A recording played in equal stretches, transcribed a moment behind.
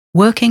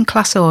Working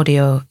Class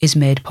Audio is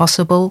made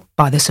possible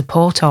by the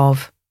support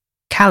of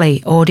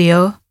Kali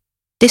Audio,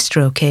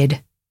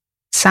 DistroKid,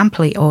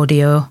 Sampley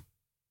Audio,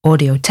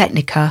 Audio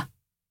Technica,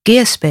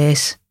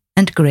 Gearspace,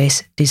 and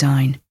Grace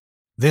Design.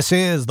 This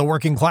is the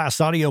Working Class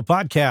Audio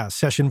Podcast,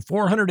 session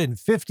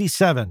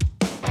 457.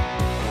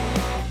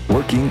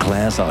 Working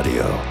Class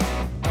Audio,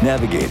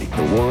 navigating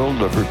the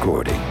world of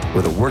recording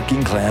with a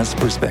working class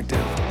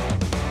perspective.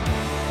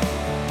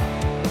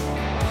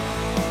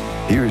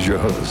 Here's your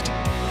host,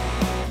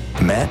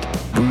 Matt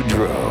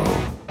Boudreau.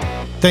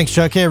 Thanks,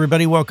 Chuck. Hey,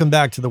 everybody. Welcome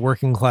back to the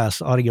Working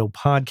Class Audio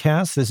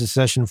Podcast. This is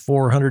session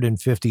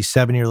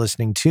 457 you're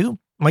listening to.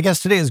 My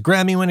guest today is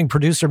Grammy-winning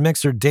producer,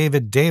 mixer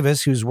David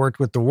Davis, who's worked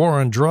with The War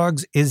on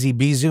Drugs, Izzy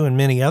Bizu, and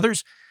many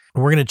others.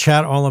 We're going to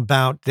chat all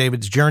about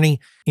David's journey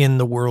in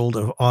the world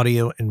of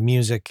audio and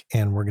music,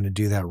 and we're going to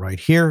do that right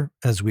here,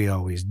 as we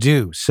always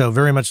do. So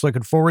very much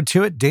looking forward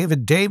to it.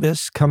 David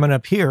Davis coming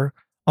up here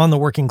on the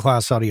Working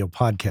Class Audio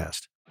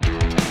Podcast.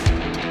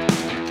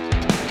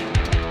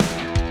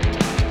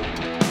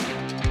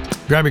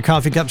 Grab your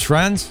coffee cups,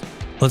 friends.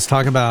 Let's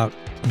talk about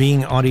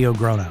being audio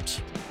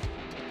grown-ups.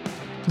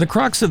 The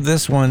crux of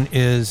this one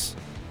is,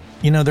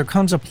 there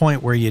comes a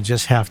point where you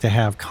just have to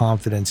have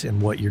confidence in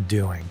what you're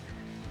doing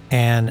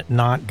and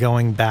not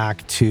going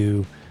back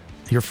to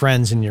your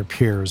friends and your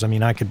peers. I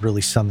mean, I could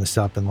really sum this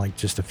up in like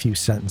just a few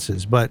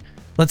sentences, but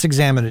let's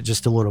examine it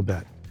just a little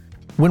bit.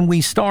 When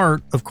we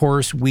start, of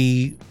course,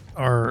 we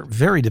are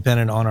very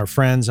dependent on our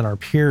friends and our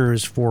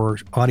peers for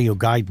audio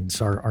guidance,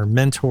 our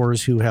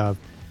mentors who have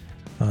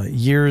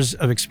years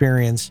of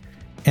experience.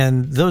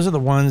 And those are the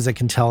ones that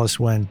can tell us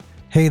when,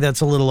 hey,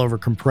 that's a little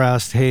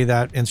overcompressed. Hey,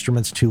 that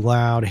instrument's too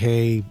loud.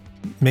 Hey,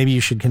 maybe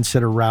you should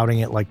consider routing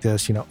it like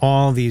this.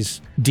 All these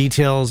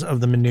details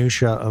of the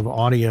minutia of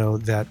audio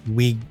that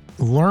we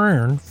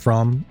learn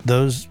from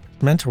those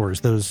mentors,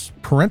 those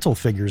parental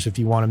figures, if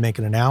you want to make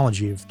an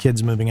analogy of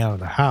kids moving out of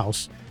the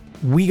house.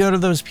 We go to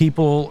those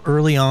people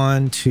early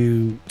on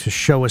to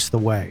show us the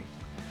way.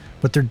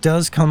 But there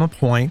does come a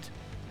point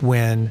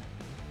when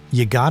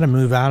you got to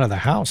move out of the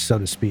house, so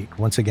to speak.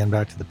 Once again,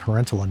 back to the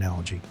parental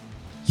analogy.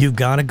 You've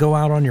got to go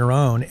out on your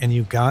own and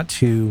you've got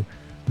to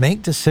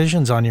make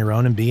decisions on your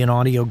own and be an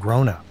audio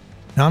grown-up.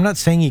 Now, I'm not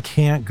saying you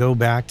can't go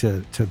back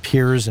to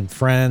peers and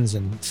friends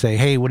and say,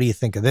 hey, what do you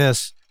think of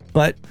this?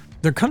 But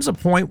there comes a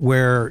point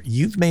where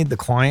you've made the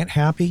client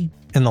happy,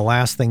 and the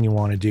last thing you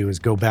want to do is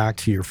go back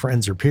to your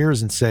friends or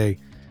peers and say,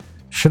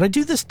 should I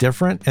do this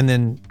different? And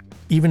then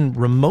even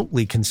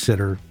remotely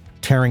consider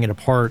tearing it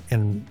apart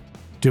and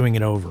doing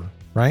it over.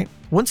 Right?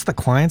 Once the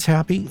client's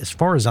happy, as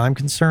far as I'm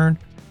concerned,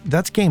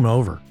 that's game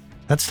over.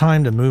 That's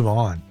time to move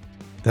on.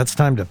 That's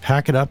time to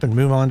pack it up and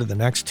move on to the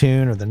next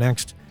tune or the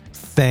next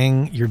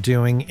thing you're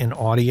doing in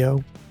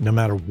audio, no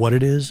matter what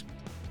it is.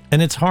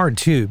 And it's hard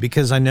too,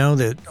 because I know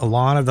that a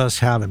lot of us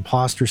have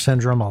imposter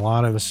syndrome. A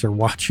lot of us are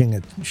watching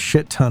a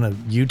shit ton of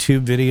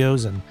YouTube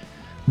videos and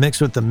mix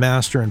with the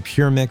master and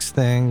pure mix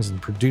things and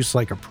produce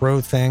like a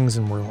pro things.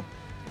 And we're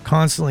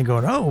constantly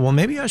going, oh, well,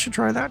 maybe I should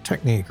try that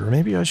technique, or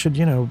maybe I should,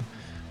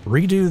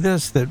 redo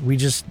this that we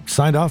just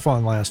signed off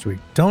on last week.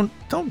 Don't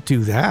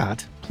do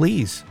that,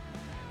 please.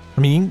 I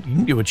mean, you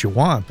can do what you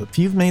want, but if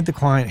you've made the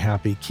client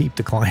happy, keep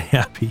the client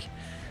happy.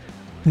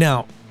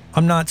 Now,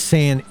 I'm not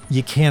saying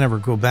you can't ever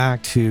go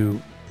back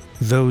to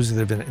those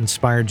that have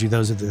inspired you,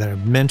 those that have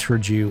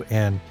mentored you,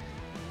 and,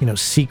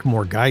 seek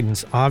more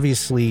guidance.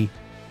 Obviously,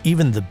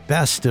 even the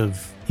best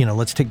of,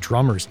 let's take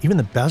drummers. Even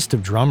the best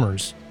of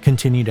drummers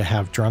continue to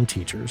have drum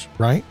teachers,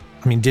 right?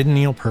 I mean, didn't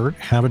Neil Peart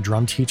have a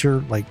drum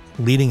teacher like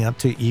leading up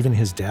to even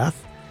his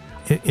death?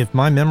 If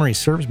my memory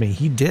serves me,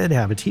 he did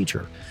have a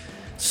teacher.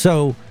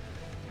 So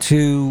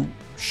to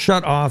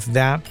shut off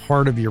that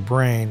part of your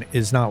brain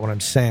is not what I'm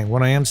saying.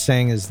 What I am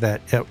saying is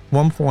that at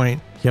one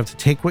point, you have to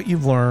take what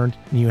you've learned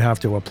and you have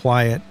to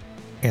apply it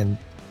and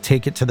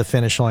take it to the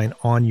finish line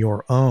on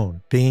your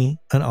own. Be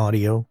an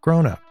audio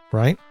grown-up,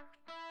 right?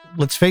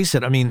 Let's face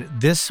it. I mean,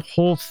 this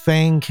whole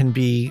thing can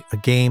be a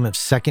game of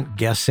second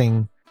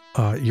guessing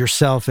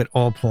yourself at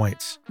all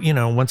points.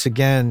 Once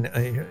again,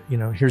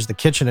 here's the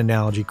kitchen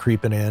analogy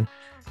creeping in.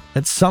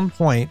 At some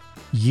point,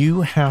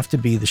 you have to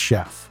be the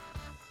chef.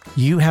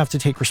 You have to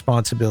take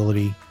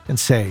responsibility and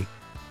say,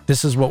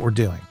 this is what we're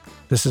doing.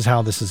 This is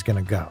how this is going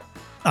to go.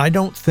 I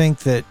don't think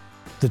that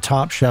the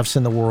top chefs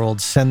in the world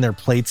send their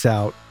plates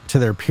out to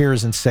their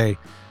peers and say,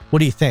 what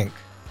do you think?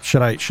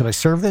 Should I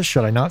serve this?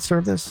 Should I not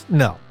serve this?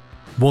 No.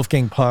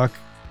 Wolfgang Puck,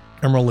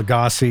 Emeril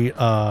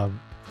Lagasse,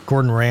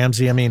 Gordon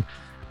Ramsay. I mean,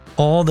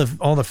 all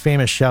the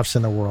famous chefs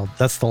in the world,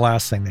 that's the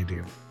last thing they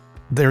do.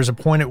 There's a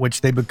point at which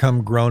they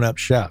become grown-up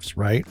chefs,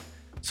 right?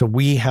 So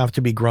we have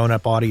to be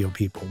grown-up audio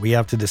people. We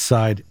have to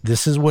decide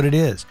this is what it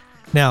is.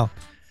 Now,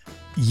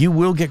 you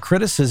will get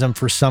criticism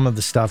for some of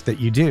the stuff that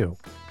you do,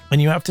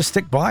 and you have to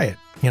stick by it,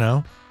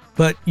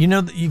 But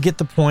you get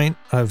the point.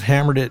 I've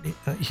hammered it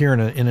here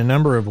in a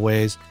number of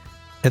ways.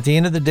 At the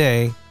end of the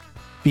day,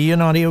 be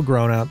an audio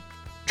grown-up,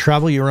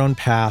 travel your own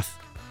path,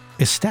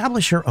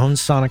 establish your own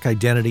sonic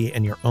identity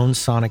and your own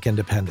sonic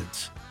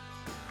independence.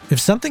 If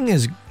something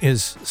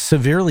is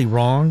severely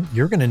wrong,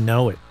 you're going to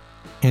know it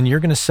and you're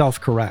going to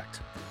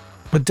self-correct.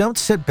 But don't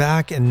sit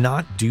back and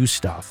not do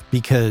stuff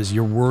because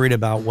you're worried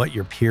about what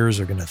your peers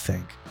are going to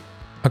think.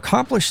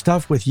 Accomplish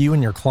stuff with you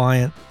and your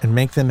client and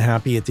make them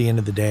happy at the end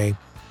of the day.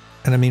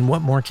 And I mean,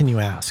 what more can you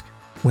ask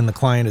when the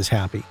client is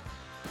happy?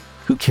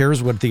 Who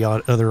cares what the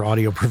other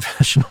audio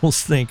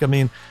professionals think? I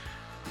mean,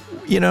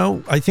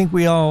 I think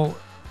we all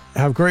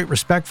have great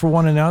respect for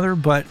one another,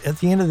 but at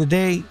the end of the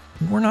day,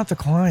 we're not the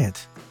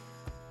client.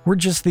 We're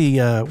just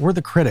we're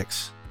the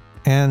critics.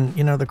 And,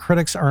 the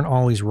critics aren't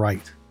always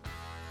right.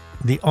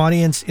 The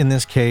audience in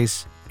this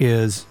case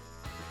is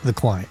the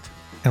client.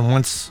 And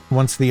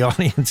once the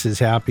audience is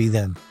happy,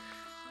 then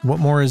what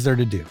more is there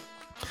to do?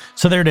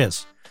 So there it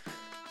is.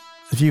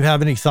 If you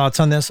have any thoughts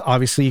on this,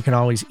 obviously you can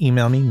always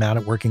email me,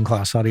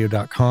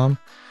 matt@workingclassaudio.com.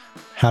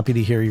 Happy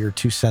to hear your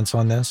 2 cents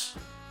on this.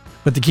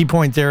 But the key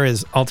point there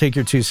is I'll take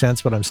your 2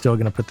 cents, but I'm still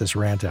going to put this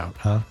rant out,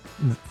 huh?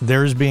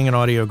 There's being an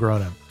audio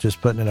grown-up,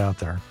 just putting it out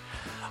there.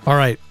 All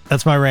right,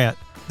 that's my rant.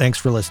 Thanks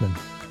for listening.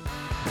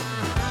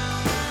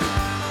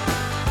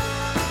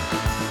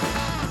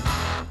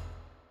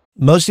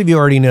 Most of you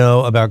already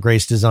know about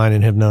Grace Design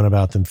and have known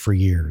about them for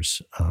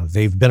years.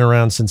 They've been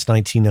around since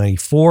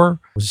 1994. It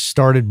was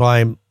started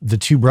by the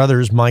two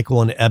brothers,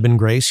 Michael and Eben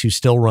Grace, who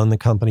still run the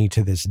company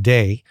to this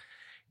day.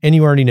 And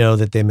you already know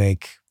that they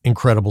make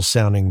incredible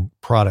sounding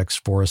products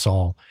for us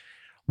all.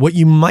 What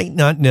you might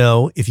not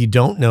know if you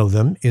don't know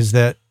them is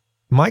that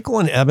Michael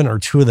and Eben are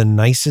two of the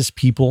nicest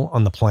people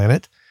on the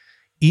planet.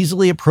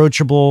 Easily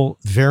approachable,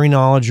 very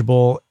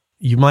knowledgeable.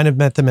 You might have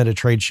met them at a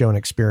trade show and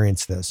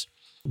experienced this.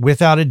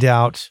 Without a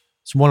doubt,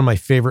 it's one of my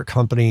favorite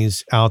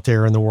companies out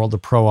there in the world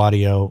of pro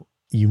audio.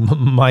 You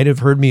might have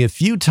heard me a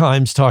few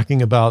times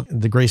talking about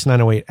the Grace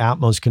 908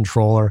 Atmos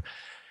controller.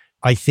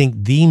 I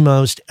think the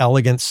most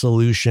elegant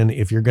solution,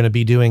 if you're going to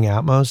be doing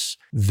Atmos,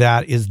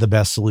 that is the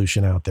best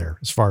solution out there,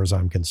 as far as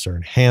I'm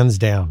concerned, hands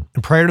down.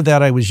 And prior to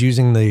that, I was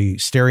using the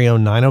Stereo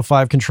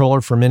 905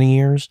 controller for many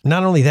years.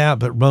 Not only that,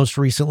 but most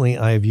recently,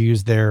 I've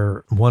used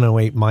their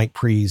 108 mic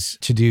pre's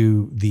to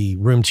do the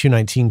Room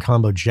 219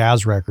 combo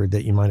jazz record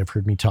that you might have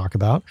heard me talk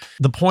about.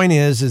 The point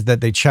is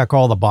that they check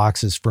all the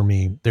boxes for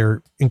me.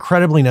 They're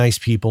incredibly nice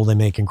people. They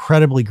make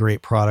incredibly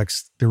great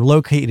products. They're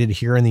located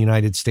here in the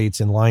United States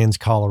in Lyons,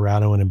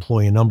 Colorado, and employ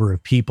a number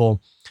of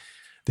people.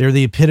 They're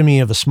the epitome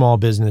of a small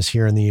business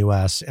here in the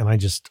US, and I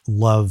just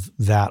love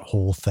that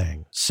whole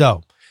thing.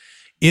 So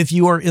if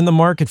you are in the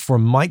market for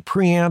mic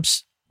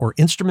preamps or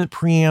instrument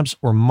preamps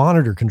or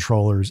monitor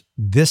controllers,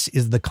 this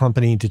is the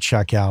company to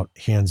check out,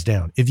 hands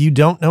down. If you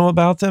don't know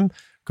about them,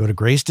 go to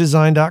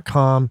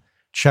gracedesign.com,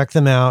 check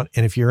them out.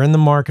 And if you're in the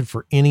market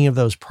for any of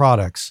those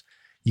products,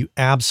 you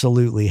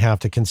absolutely have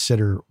to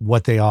consider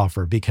what they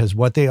offer, because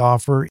what they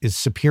offer is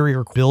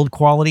superior build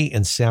quality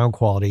and sound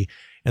quality.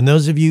 And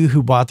those of you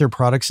who bought their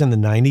products in the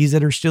 90s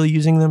that are still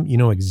using them, you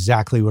know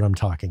exactly what I'm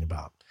talking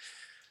about.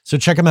 So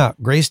check them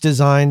out,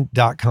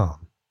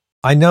 gracedesign.com.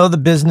 I know the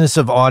business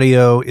of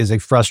audio is a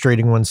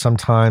frustrating one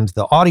sometimes.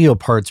 The audio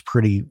part's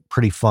pretty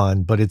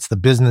fun, but it's the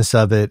business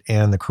of it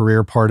and the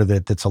career part of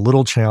it that's a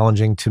little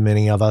challenging to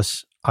many of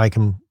us. I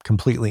can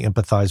completely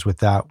empathize with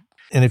that.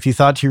 And if you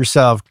thought to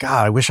yourself,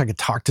 God, I wish I could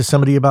talk to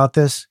somebody about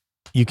this,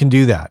 you can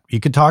do that. You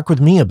could talk with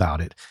me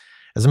about it.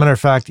 As a matter of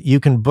fact, you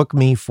can book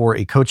me for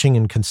a coaching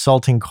and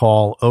consulting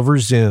call over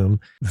Zoom.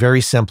 Very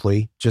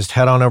simply, just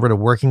head on over to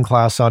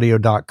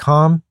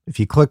workingclassaudio.com. If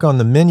you click on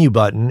the menu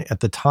button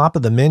at the top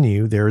of the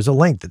menu, there is a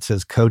link that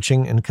says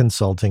Coaching and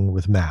Consulting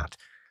with Matt.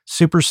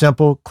 Super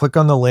simple. Click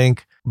on the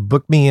link,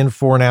 book me in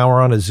for an hour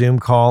on a Zoom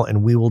call,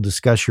 and we will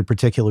discuss your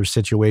particular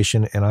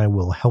situation, and I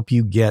will help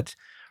you get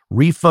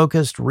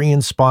refocused,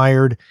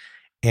 re-inspired,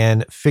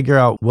 and figure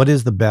out what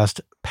is the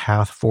best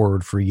path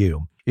forward for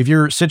you. If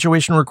your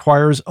situation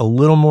requires a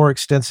little more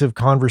extensive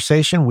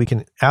conversation, we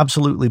can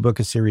absolutely book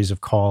a series of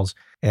calls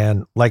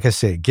and, like I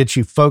say, get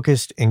you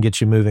focused and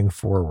get you moving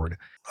forward.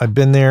 I've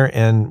been there,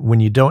 and when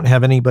you don't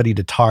have anybody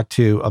to talk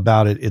to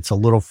about it, it's a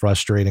little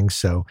frustrating.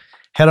 So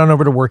head on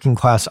over to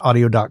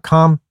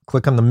workingclassaudio.com,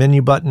 click on the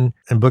menu button,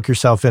 and book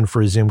yourself in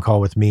for a Zoom call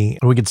with me.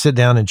 And we can sit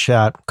down and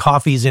chat,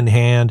 coffees in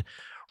hand,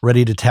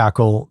 ready to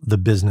tackle the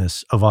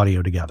business of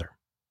audio together.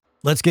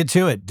 Let's get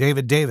to it.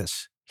 David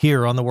Davis,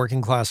 here on the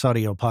Working Class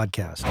Audio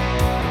Podcast.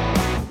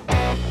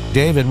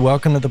 David,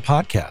 welcome to the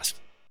podcast.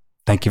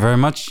 Thank you very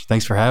much.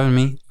 Thanks for having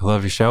me. I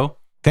love your show.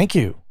 Thank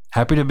you.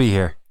 Happy to be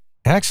here.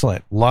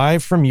 Excellent.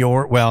 Live from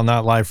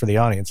not live for the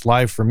audience,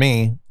 live for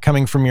me,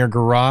 coming from your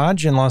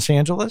garage in Los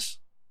Angeles?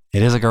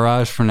 It is a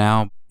garage for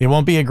now. It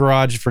won't be a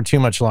garage for too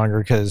much longer,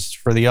 because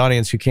for the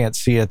audience who can't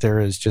see it, there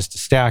is just a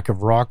stack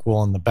of rock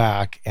wool in the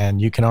back, and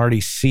you can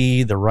already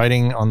see the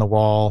writing on the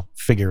wall,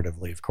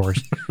 figuratively, of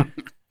course,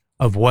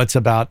 of what's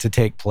about to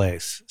take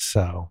place.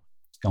 So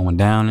it's going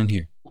down in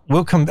here.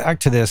 We'll come back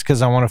to this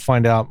because I want to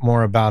find out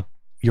more about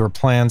your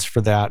plans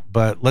for that.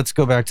 But let's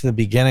go back to the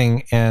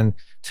beginning and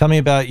tell me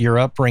about your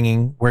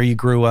upbringing, where you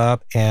grew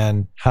up,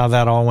 and how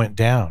that all went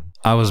down.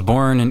 I was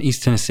born in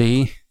East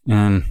Tennessee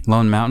in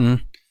Lone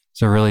Mountain.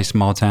 It's a really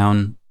small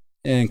town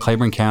in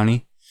Claiborne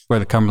County. where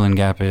the Cumberland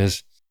Gap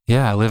is.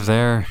 Yeah, I lived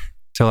there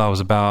till I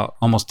was about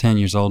almost 10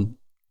 years old.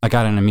 I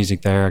got into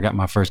music there. I got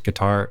my first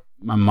guitar.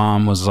 My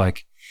mom was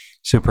like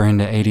super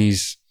into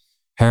 80s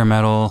hair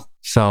metal.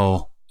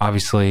 So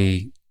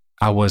obviously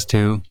I was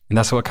too. And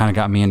that's what kind of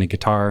got me into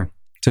guitar.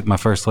 Took my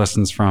first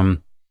lessons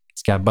from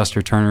this guy,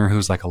 Buster Turner,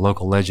 who's like a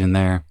local legend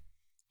there.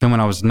 Then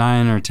when I was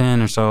 9 or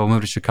 10 or so, I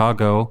moved to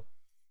Chicago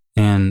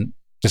and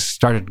just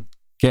started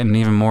getting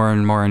even more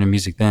and more into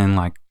music then.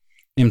 Like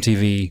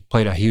MTV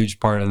played a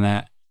huge part in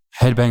that.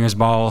 Headbangers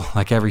ball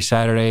like every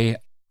Saturday.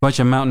 Bunch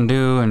of Mountain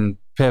Dew and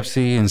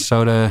Pepsi and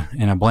soda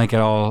and a blanket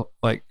all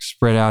like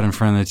spread out in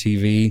front of the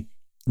TV,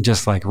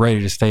 just like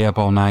ready to stay up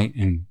all night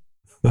and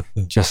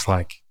just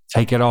like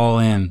take it all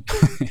in.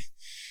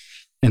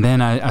 And then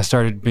I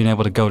started being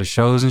able to go to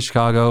shows in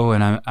Chicago,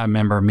 and I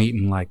remember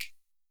meeting like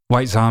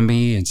White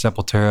Zombie and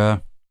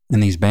Sepultura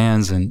and these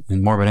bands and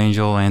Morbid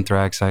Angel,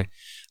 Anthrax.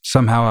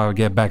 Somehow I would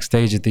get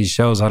backstage at these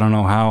shows. I don't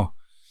know how,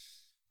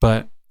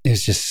 but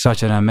it's just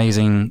such an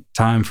amazing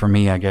time for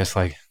me, I guess,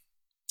 like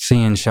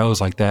seeing shows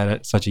like that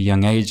at such a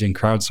young age and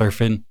crowd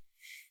surfing.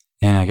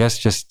 And I guess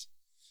just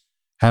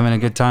having a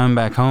good time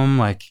back home,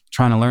 like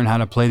trying to learn how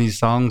to play these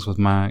songs with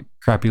my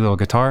crappy little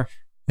guitar.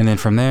 And then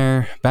from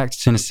there, back to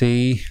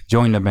Tennessee,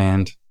 joined a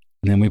band.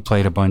 And then we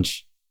played a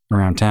bunch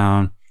around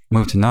town,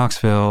 moved to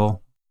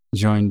Knoxville,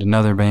 joined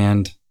another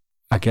band.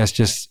 I guess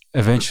just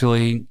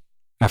eventually,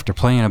 after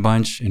playing a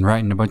bunch and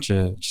writing a bunch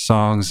of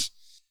songs,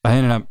 I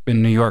ended up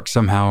in New York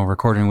somehow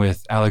recording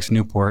with Alex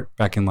Newport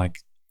back in like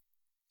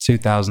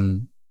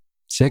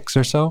 2006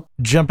 or so.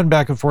 Jumping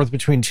back and forth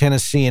between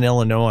Tennessee and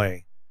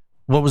Illinois,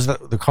 what was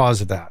the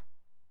cause of that?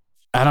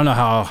 I don't know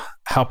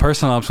how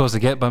personal I'm supposed to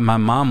get, but my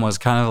mom was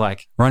kind of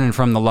like running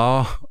from the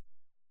law.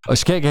 Oh,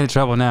 she can't get in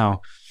trouble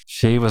now.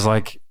 She was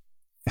like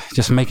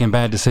just making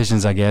bad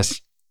decisions, I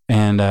guess.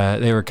 And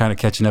they were kind of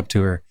catching up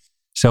to her.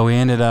 So we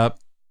ended up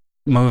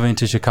moving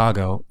to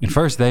Chicago. And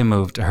first they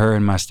moved, her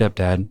and my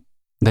stepdad.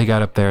 They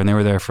got up there and they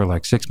were there for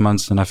like 6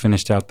 months, and I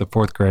finished out the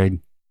 4th grade.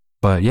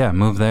 But yeah,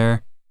 moved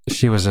there.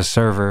 She was a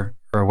server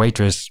or a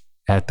waitress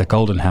at the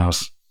Golden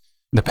House,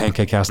 the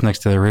Pancake House next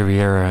to the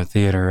Riviera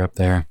Theater up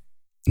there.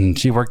 And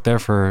she worked there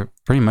for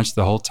pretty much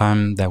the whole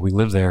time that we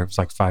lived there. It was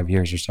like 5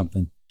 years or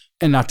something.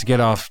 And not to get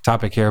off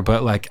topic here,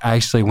 but like I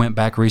actually went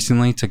back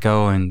recently to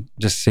go and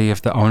just see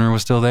if the owner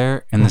was still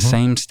there. And the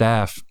same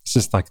staff, it's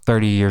just like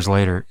 30 years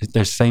later,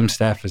 their same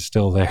staff is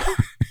still there.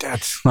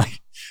 That's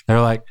like,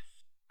 they're like,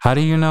 how do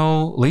you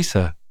know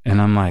Lisa?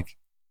 And I'm like,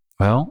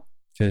 well,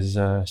 because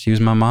she was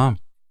my mom.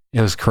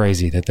 It was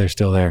crazy that they're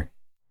still there.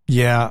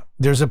 Yeah.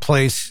 There's a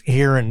place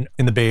here in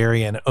the Bay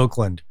Area in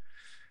Oakland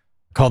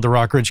called the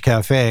Rock Ridge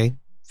Cafe,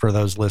 for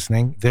those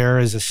listening. There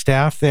is a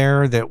staff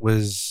there that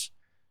was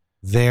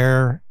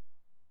there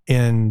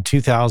in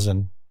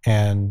 2000.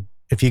 And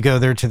if you go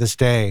there to this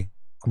day,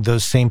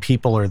 those same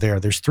people are there.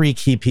 There's 3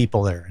 key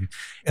people there.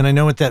 And I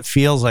know what that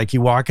feels like.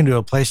 You walk into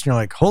a place and you're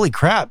like, holy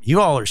crap,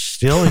 you all are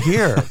still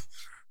here.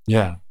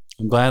 Yeah.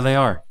 I'm glad they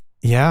are.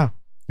 Yeah.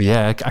 But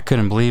yeah, I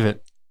couldn't believe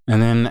it.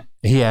 And then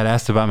he had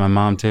asked about my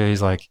mom too.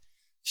 He's like,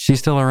 she's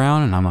still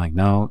around? And I'm like,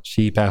 no,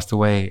 she passed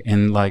away.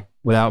 And like,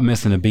 without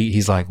missing a beat,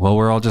 he's like, well,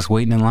 we're all just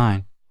waiting in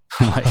line.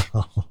 I'm like,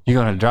 you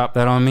going to drop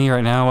that on me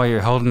right now while you're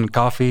holding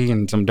coffee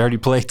and some dirty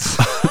plates?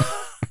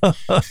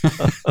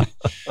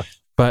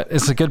 But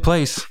it's a good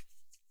place.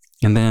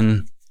 And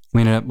then we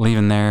ended up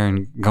leaving there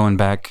and going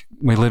back.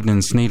 We lived in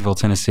Sneedville,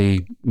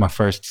 Tennessee, my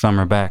first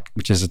summer back,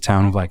 which is a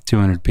town of like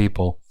 200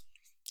 people.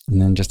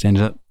 And then just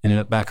ended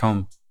up back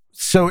home.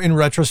 So in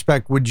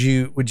retrospect, would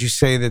you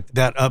say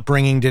that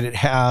upbringing, did it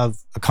have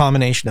a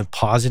combination of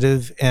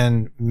positive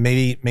and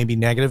maybe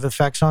negative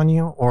effects on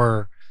you?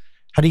 Or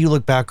how do you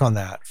look back on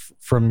that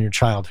from your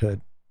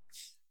childhood?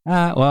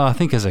 Well, I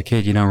think as a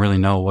kid, you don't really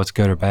know what's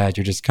good or bad.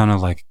 You're just kind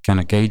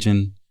of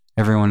gauging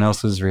everyone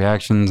else's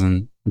reactions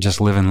and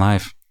just living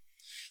life.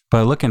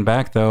 But looking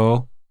back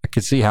though, I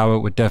could see how it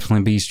would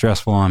definitely be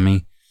stressful on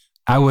me.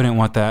 I wouldn't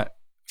want that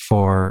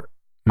for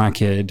my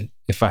kid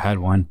if I had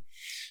one.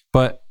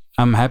 But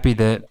I'm happy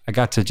that I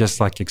got to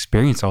just like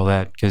experience all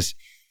that, because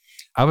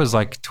I was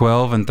like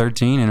 12 and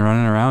 13 and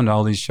running around to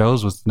all these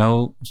shows with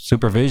no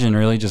supervision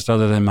really, just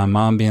other than my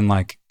mom being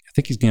like, I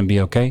think he's going to be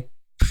okay.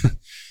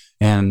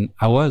 And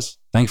I was,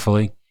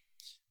 thankfully.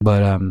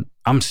 But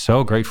I'm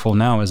so grateful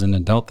now as an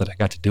adult that I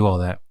got to do all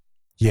that.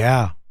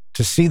 Yeah.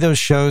 To see those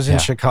shows in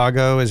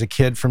Chicago as a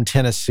kid from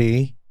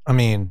Tennessee, I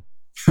mean,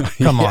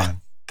 come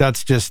on.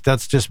 That's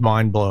just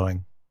mind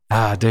blowing.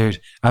 Ah, dude.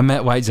 I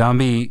met White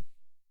Zombie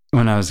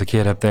when I was a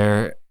kid up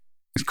there.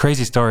 It's a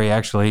crazy story,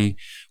 actually,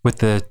 with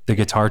the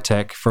guitar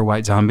tech for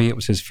White Zombie. It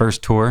was his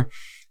first tour.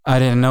 I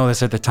didn't know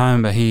this at the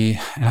time, but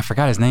and I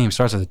forgot his name,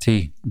 starts with a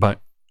T,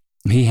 but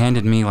he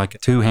handed me like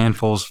 2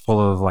 handfuls full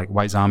of like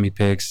White Zombie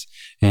picks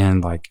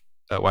and like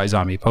a White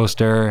Zombie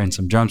poster and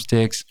some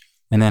drumsticks.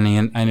 And then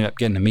I ended up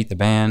getting to meet the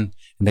band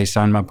and they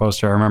signed my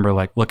poster. I remember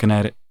like looking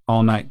at it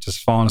all night, just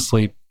falling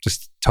asleep,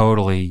 just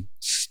totally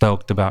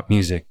stoked about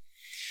music.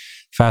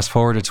 Fast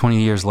forward to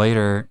 20 years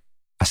later,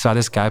 I saw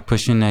this guy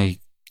pushing a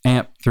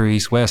amp through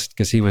East West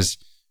because he was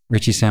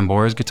Richie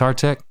Sambora's guitar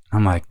tech.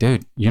 I'm like,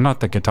 dude, you're not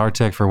the guitar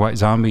tech for White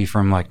Zombie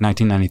from like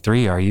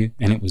 1993, are you?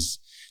 And it was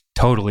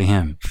totally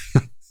him.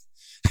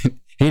 He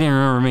didn't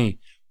remember me,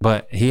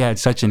 but he had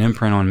such an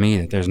imprint on me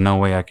that there's no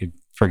way I could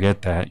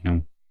forget that. You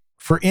know,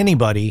 For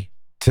anybody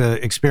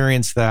to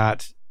experience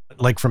that,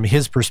 like from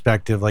his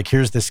perspective, like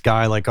here's this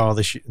guy, like all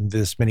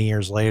this many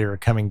years later,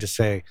 coming to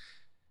say,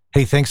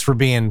 "Hey, thanks for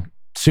being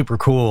super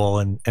cool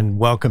and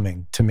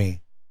welcoming to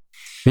me."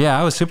 Yeah,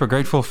 I was super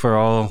grateful for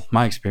all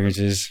my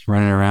experiences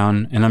running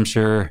around, and I'm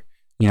sure,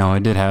 you know,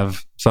 it did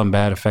have some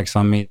bad effects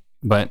on me,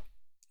 but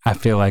I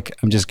feel like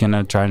I'm just going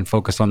to try and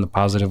focus on the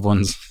positive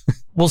ones.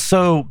 Well,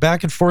 so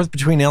back and forth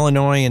between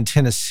Illinois and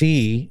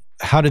Tennessee,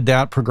 how did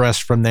that progress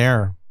from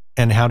there?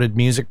 And how did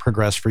music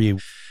progress for you?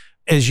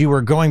 As you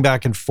were going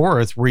back and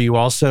forth, were you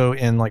also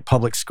in like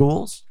public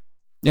schools?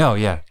 Oh,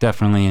 yeah,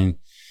 definitely. And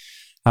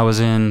I was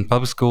in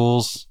public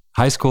schools.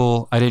 High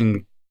school, I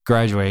didn't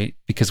graduate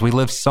because we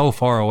lived so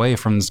far away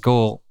from the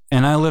school.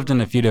 And I lived in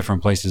a few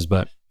different places,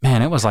 but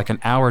man, it was like an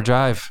hour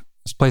drive.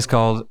 This place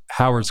called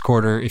Howard's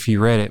Quarter, if you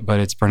read it, but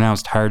it's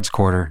pronounced Hard's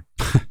Quarter.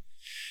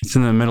 It's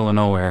in the middle of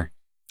nowhere.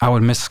 I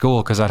would miss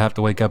school because I'd have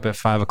to wake up at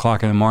 5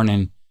 o'clock in the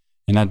morning,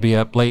 and I'd be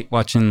up late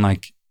watching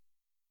like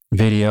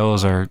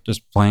videos or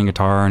just playing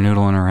guitar or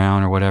noodling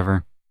around or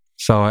whatever.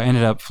 So I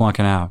ended up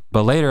flunking out.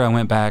 But later I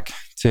went back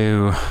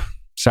to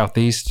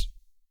Southeast.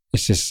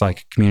 It's just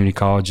like community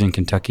college in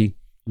Kentucky.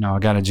 You know, I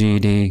got a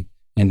GED,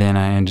 and then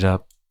I ended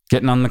up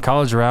getting on the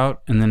college route,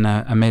 and then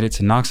I made it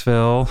to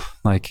Knoxville,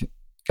 like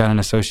got an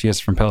associate's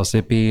from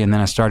Pellissippi, and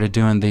then I started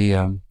doing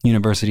the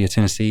University of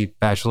Tennessee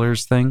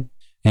bachelor's thing.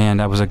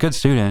 And I was a good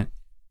student,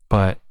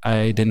 but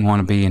I didn't want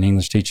to be an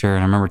English teacher.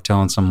 And I remember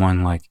telling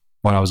someone like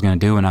what I was going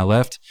to do when I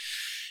left.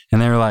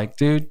 And they were like,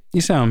 dude,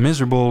 you sound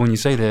miserable when you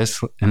say this.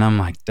 And I'm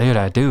like, dude,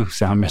 I do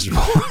sound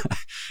miserable.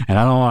 And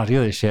I don't want to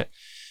do this shit.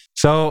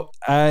 So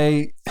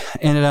I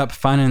ended up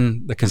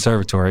finding the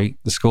conservatory,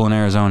 the school in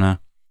Arizona,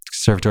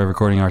 Conservatory of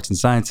Recording Arts and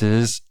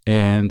Sciences.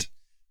 And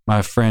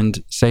my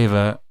friend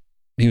Seva,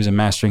 he was a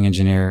mastering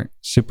engineer,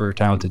 super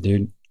talented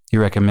dude. He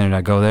recommended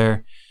I go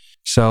there.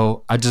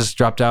 So I just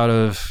dropped out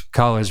of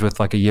college with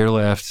like a year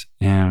left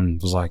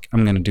and was like,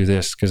 I'm going to do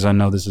this because I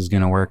know this is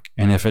going to work.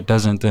 And if it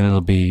doesn't, then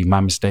it'll be my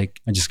mistake.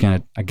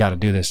 I got to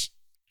do this.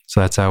 So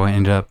that's how I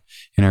ended up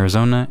in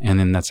Arizona. And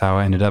then that's how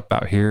I ended up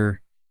out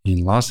here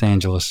in Los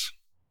Angeles.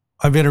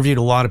 I've interviewed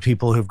a lot of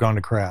people who've gone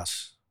to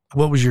Crass.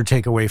 What was your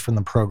takeaway from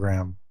the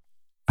program?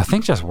 I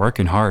think just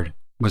working hard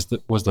was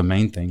the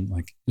main thing.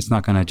 Like, it's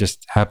not going to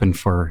just happen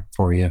for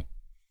you.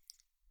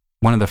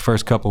 One of the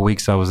first couple of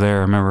weeks I was there,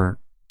 I remember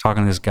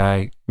talking to this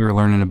guy. We were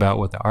learning about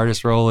what the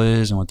artist role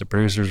is and what the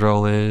producer's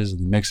role is and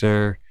the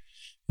mixer.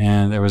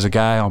 And there was a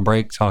guy on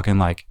break talking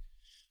like,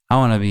 I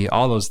want to be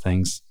all those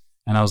things.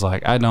 And I was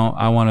like, I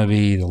want to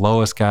be the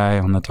lowest guy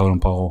on the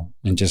totem pole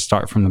and just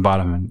start from the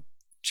bottom and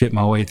chip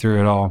my way through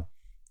it all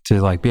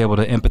to like be able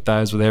to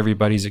empathize with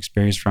everybody's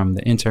experience, from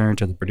the intern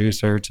to the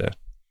producer to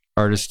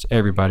artist,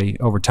 everybody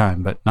over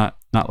time, but not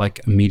like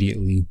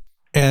immediately.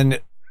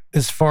 And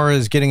as far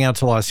as getting out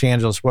to Los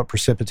Angeles, what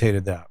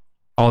precipitated that?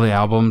 All the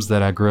albums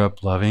that I grew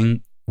up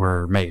loving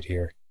were made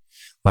here.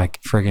 Like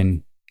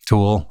friggin'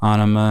 Tool,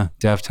 Anima,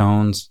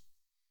 Deftones,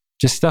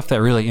 just stuff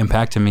that really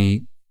impacted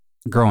me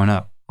growing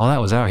up. All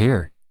that was out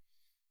here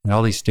and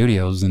all these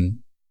studios, and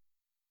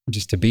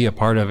just to be a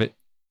part of it.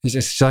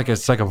 It's like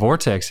a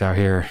vortex out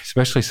here,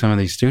 especially some of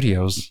these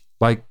studios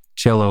like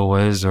Cello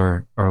was,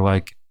 or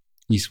like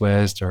East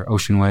West or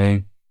Ocean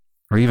Way,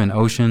 or even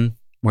Ocean,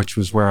 which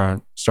was where I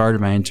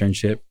started my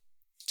internship.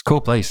 It's a cool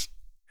place.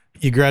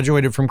 You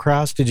graduated from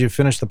Crass. Did you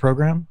finish the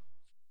program?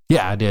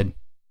 Yeah, I did.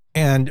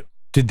 And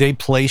did they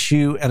place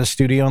you at a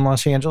studio in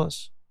Los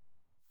Angeles?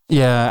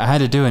 Yeah, I had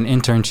to do an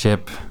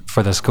internship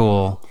for the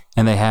school,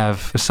 and they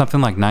have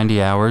something like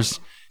 90 hours.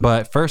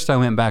 But first I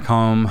went back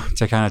home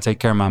to kind of take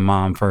care of my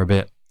mom for a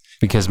bit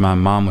because my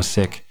mom was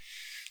sick.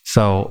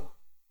 So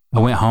I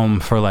went home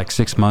for like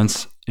 6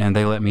 months, and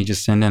they let me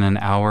just send in an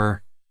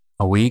hour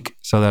a week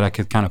so that I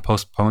could kind of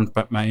postpone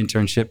my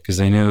internship because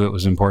they knew it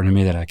was important to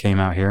me that I came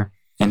out here.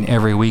 And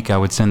every week I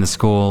would send the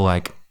school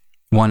like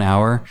 1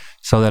 hour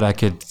so that I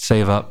could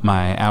save up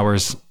my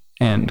hours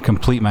and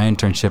complete my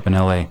internship in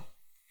LA.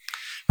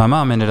 My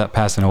mom ended up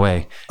passing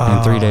away.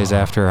 And 3 days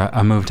after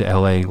I moved to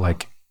LA,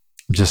 like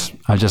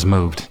I just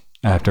moved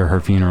after her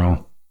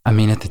funeral. I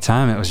mean, at the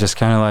time it was just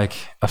kind of like,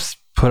 I've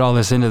put all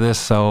this into this,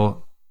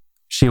 so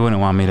she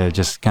wouldn't want me to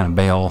just kind of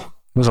bail.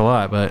 It was a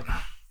lot, but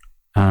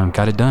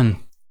got it done.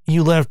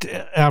 You left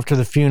after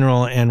the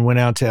funeral and went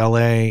out to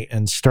LA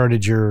and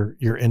started your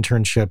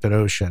internship at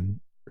Ocean.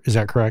 Is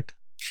that correct?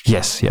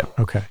 Yes. Yep.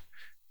 Okay.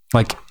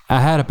 Like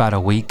I had about a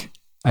week,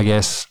 I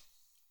guess,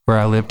 where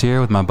I lived here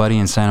with my buddy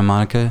in Santa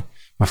Monica.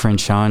 My friend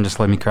Sean just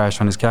let me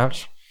crash on his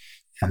couch.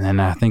 And then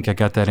I think I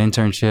got that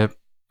internship.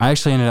 I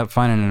actually ended up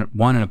finding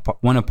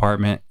one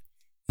apartment,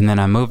 and then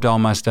I moved all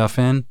my stuff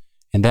in.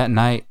 And that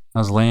night I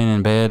was laying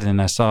in bed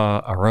and I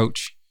saw a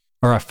roach,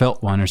 or I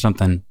felt one or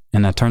something.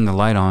 And I turned the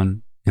light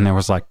on and there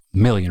was like a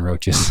million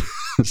roaches.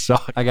 So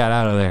I got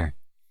out of there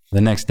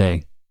the next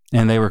day.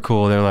 And they were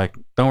cool. They're like,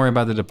 don't worry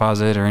about the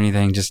deposit or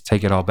anything. Just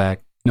take it all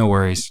back. No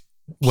worries.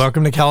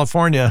 Welcome to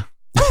California.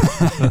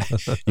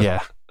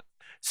 Yeah.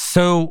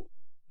 So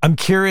I'm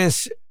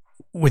curious,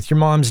 with your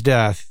mom's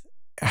death,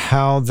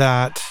 how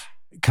that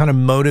kind of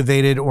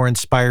motivated or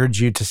inspired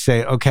you to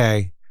say,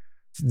 okay,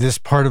 this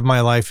part of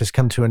my life has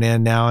come to an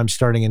end. Now I'm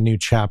starting a new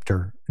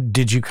chapter.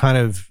 Did you kind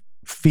of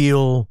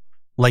feel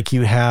like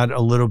you had a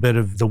little bit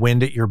of the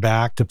wind at your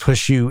back to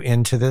push you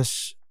into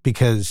this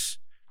because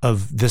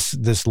of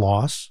this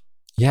loss?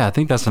 Yeah, I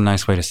think that's a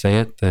nice way to say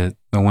it. The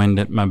wind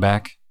at my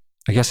back.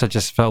 I guess I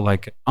just felt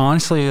like,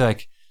 honestly,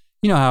 like,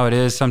 you know how it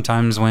is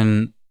sometimes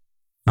when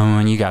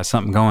you got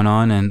something going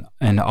on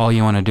and all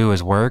you want to do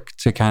is work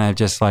to kind of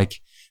just like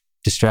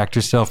distract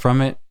yourself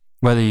from it,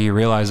 whether you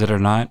realize it or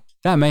not.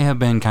 That may have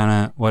been kind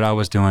of what I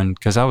was doing,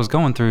 because I was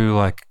going through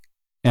like,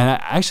 and I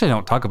actually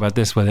don't talk about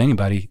this with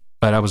anybody,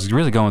 but I was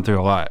really going through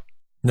a lot.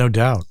 No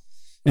doubt.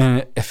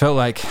 And it felt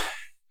like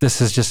this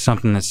is just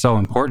something that's so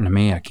important to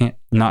me. I can't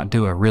not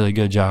do a really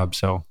good job.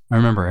 So I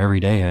remember every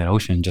day at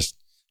Ocean just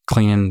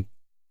cleaning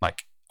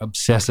like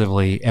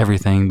obsessively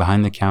everything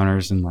behind the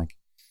counters and like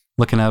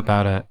looking up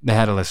they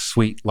had a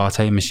sweet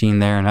latte machine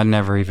there, and I'd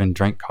never even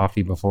drank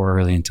coffee before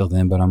really until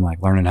then, but I'm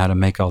like learning how to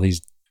make all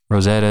these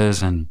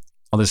rosettas and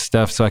all this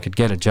stuff so I could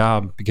get a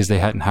job, because they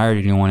hadn't hired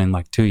anyone in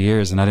like 2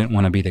 years, and I didn't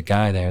want to be the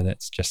guy there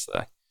that's just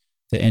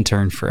the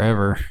intern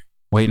forever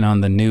waiting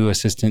on the new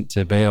assistant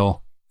to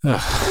bail.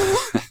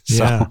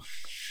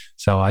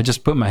 So I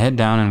just put my head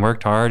down and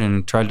worked hard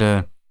and tried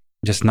to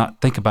just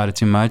not think about it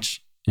too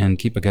much and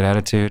keep a good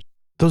attitude.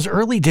 Those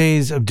early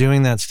days of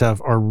doing that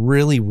stuff are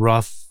really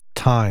rough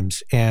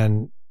times.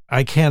 And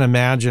I can't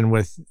imagine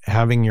with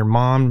having your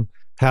mom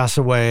pass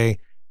away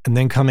and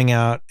then coming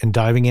out and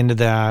diving into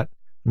that.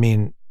 I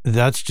mean,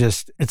 that's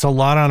just, it's a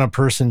lot on a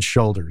person's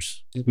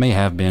shoulders. It may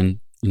have been,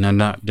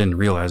 and I didn't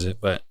realize it,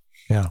 but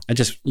yeah, I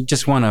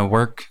just want to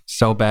work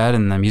so bad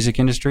in the music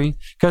industry,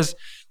 because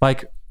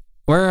like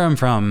where I'm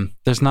from,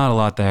 there's not a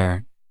lot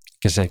there.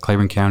 Like I said,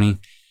 Claiborne County,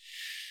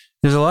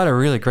 there's a lot of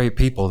really great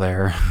people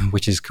there,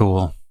 which is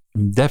cool.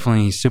 I'm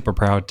definitely super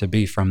proud to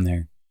be from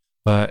there.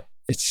 But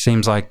it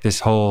seems like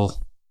this whole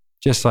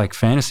just like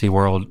fantasy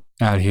world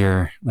out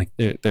here, like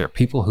there are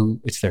people who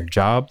it's their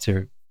job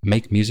to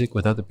make music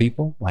with other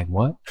people. Like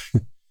what?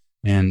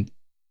 And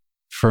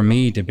for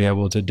me to be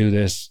able to do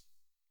this,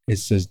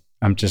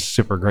 I'm just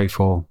super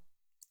grateful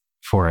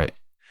for it.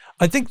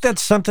 I think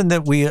that's something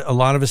that a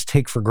lot of us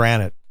take for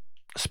granted,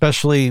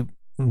 especially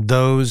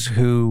those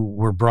who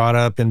were brought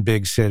up in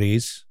big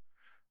cities.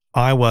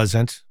 I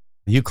wasn't.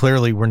 You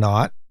clearly were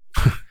not.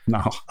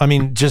 No. I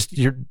mean, just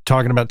you're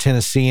talking about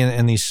Tennessee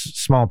and these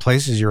small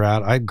places you're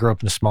at. I grew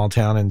up in a small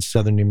town in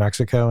southern New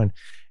Mexico,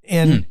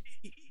 and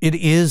it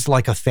is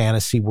like a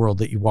fantasy world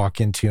that you walk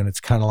into, and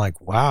it's kind of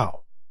like,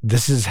 wow,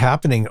 this is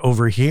happening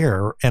over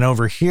here. And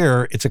over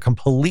here, it's a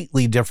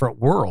completely different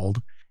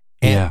world.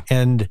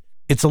 And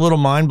it's a little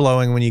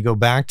mind-blowing when you go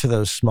back to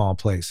those small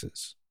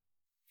places.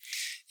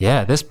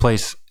 Yeah, this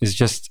place is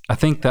just, I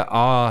think the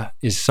awe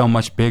is so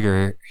much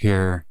bigger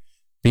here,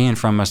 being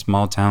from a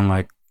small town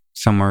like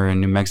somewhere in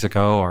New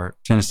Mexico or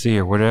Tennessee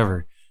or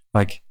whatever.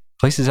 Like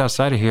places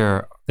outside of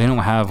here, they don't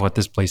have what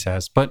this place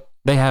has, but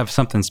they have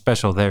something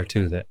special there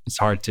too that it's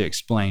hard to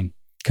explain.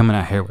 Coming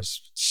out here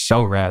was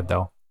so rad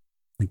though.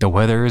 Like the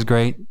weather is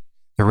great.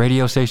 The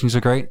radio stations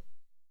are great.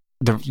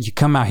 You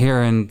come out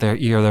here and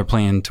they're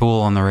playing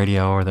Tool on the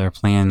radio, or they're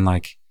playing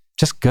like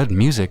just good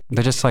music.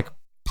 They're just like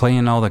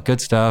playing all the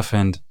good stuff,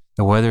 and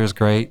the weather is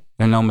great.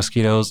 There are no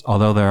mosquitoes,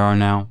 although there are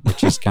now,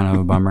 which is kind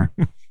of a bummer.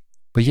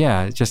 But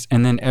yeah,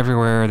 and then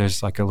everywhere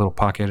there's like a little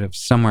pocket of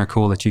somewhere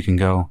cool that you can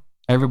go.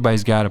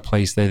 Everybody's got a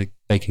place that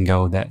they can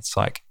go that's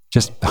like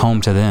just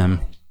home to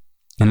them.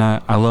 And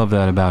I love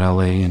that about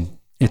LA, and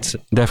it's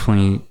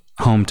definitely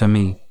home to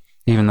me,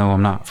 even though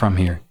I'm not from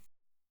here.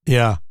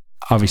 Yeah.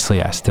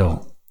 Obviously, I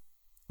still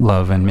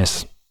love and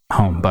miss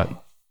home, but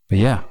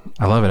yeah,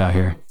 I love it out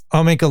here.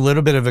 I'll make a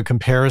little bit of a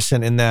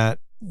comparison in that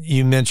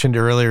you mentioned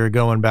earlier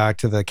going back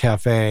to the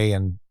cafe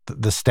and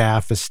the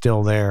staff is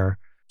still there,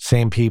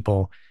 same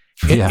people.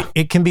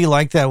 It can be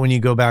like that when you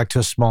go back to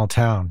a small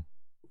town,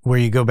 where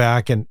you go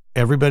back and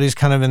everybody's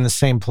kind of in the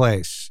same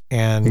place.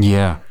 And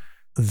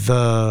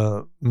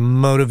the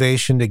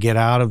motivation to get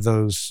out of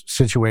those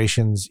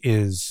situations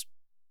is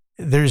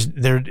there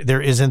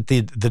isn't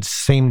the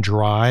same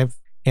drive.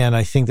 And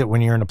I think that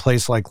when you're in a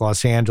place like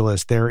Los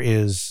Angeles, there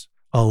is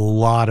a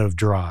lot of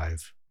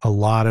drive, a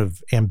lot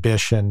of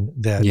ambition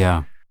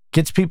that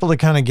gets people to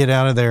kind of get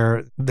out of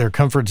their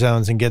comfort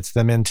zones and gets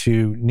them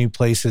into new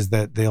places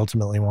that they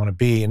ultimately want to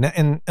be.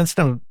 And that's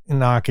no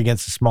knock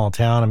against a small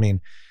town. I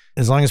mean,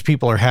 as long as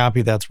people are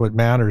happy, that's what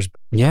matters.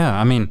 Yeah,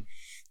 I mean,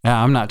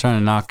 I'm not trying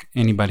to knock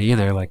anybody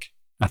either. Like,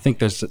 I think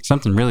there's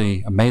something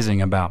really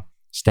amazing about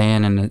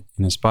staying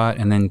in a spot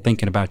and then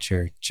thinking about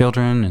your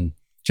children and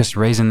just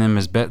raising them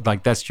as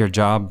like that's your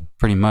job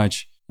pretty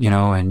much,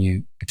 and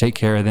you take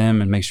care of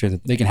them and make sure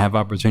that they can have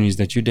opportunities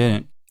that you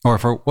didn't, or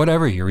for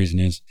whatever your reason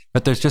is.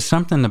 But there's just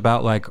something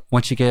about like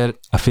once you get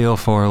a feel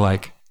for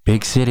like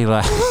big city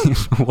life,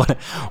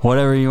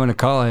 whatever you want to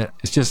call it.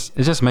 It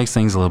just makes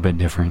things a little bit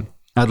different.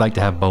 I'd like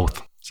to have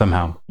both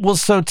somehow. Well,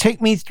 so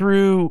take me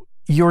through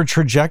your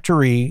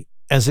trajectory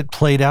as it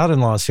played out in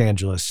Los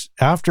Angeles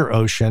after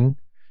Ocean.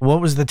 What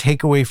was the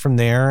takeaway from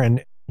there,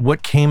 and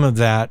what came of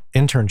that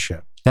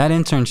internship? That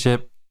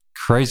internship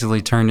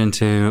crazily turned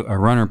into a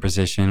runner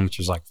position, which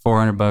was like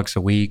 $400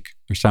 a week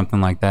or something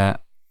like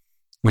that,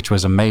 which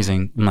was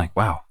amazing. I'm like,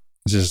 wow,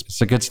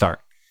 it's a good start.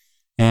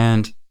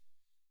 And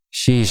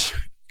sheesh, a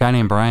guy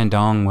named Brian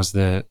Dong was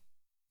the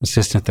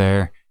assistant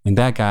there, and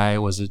that guy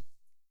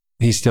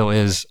he still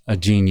is a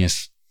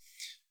genius.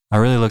 I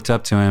really looked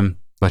up to him,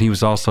 but he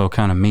was also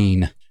kind of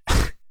mean.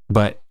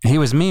 But he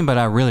was mean, but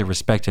I really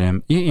respected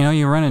him. You know,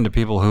 you run into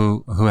people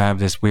who have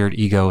this weird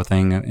ego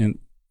thing, and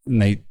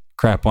they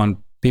crap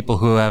on people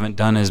who haven't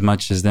done as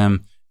much as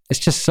them. It's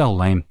just so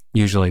lame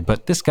usually.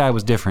 But this guy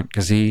was different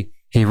because he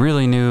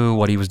really knew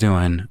what he was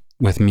doing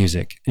with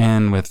music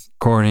and with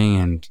recording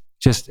and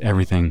just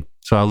everything.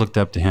 So I looked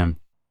up to him.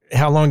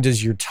 How long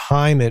does your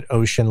time at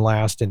Ocean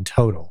last in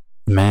total?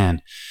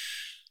 Man,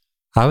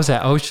 I was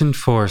at Ocean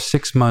for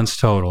 6 months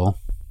total.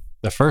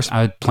 The first,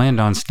 I planned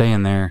on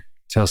staying there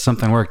till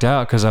something worked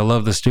out because I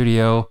love the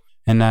studio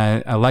and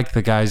I liked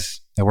the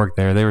guys that worked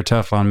there. They were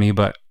tough on me,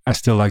 but I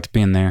still liked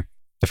being there.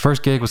 The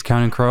first gig was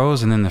Counting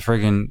Crows, and then the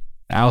friggin'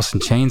 Alice in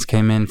Chains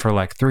came in for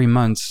like 3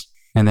 months.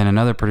 And then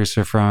another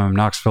producer from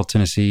Knoxville,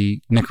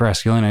 Tennessee, Nick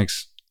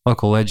Raskulinix,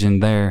 local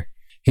legend there,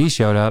 he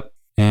showed up.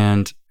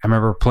 And I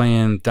remember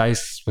playing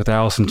dice with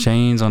Alice in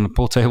Chains on the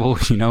pool table,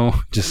 you know,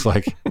 just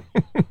like,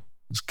 it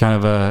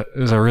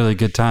was a really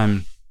good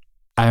time.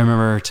 I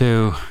remember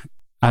too,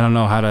 I don't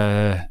know how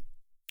to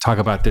talk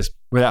about this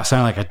without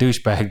sounding like a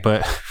douchebag,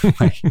 but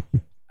like,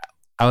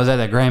 I was at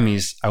the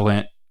Grammys. I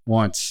went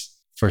once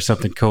for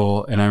something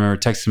cool, and I remember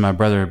texting my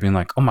brother being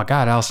like, "Oh my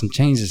God, Alice in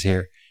Chains is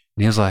here,"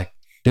 and he was like,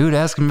 "Dude,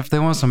 ask them if they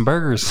want some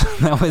burgers.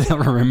 That way they'll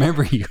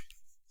remember you."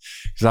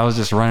 Because I was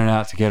just running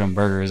out to get them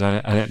burgers.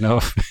 I didn't know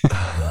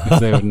if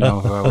they would know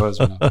who I was.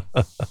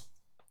 That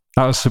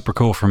was super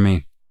cool for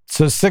me.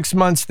 So 6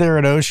 months there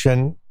at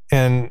Ocean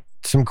and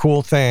some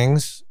cool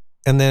things,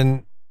 and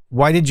then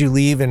why did you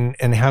leave, and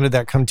how did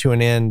that come to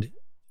an end?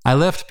 I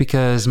left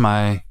because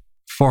my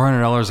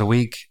 $400 a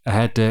week, I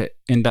had to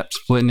end up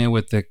splitting it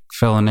with a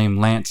fellow named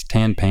Lance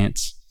Tan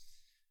Pants.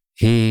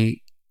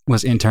 He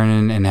was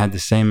interning and had the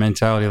same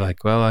mentality,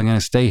 like, well, I'm going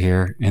to stay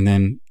here. And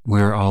then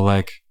we were all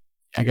like,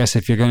 I guess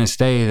if you're going to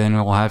stay, then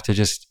we'll have to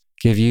just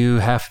give you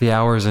half the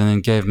hours and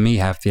then give me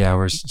half the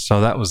hours. So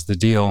that was the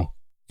deal.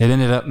 It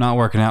ended up not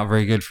working out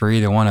very good for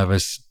either one of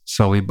us.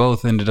 So we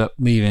both ended up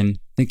leaving.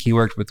 I think he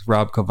worked with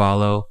Rob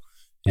Cavallo,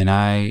 and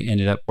I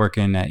ended up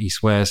working at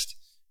East West.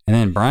 And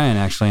then Brian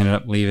actually ended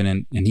up leaving,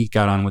 and he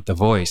got on with The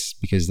Voice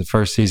because the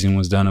first season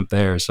was done up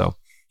there. So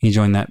he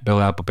joined that Bill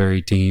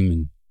Appleberry team,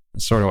 and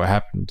that's sort of what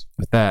happened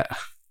with that.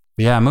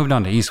 But yeah, I moved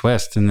on to East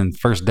West, and then the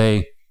first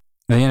day,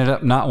 they ended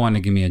up not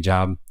wanting to give me a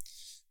job.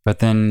 But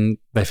then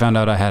they found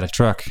out I had a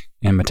truck,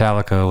 and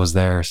Metallica was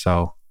there,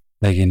 so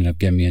they ended up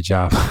giving me a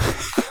job.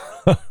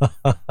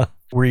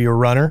 Were you a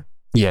runner?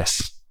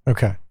 Yes.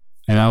 Okay.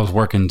 And I was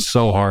working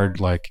so hard,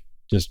 like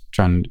just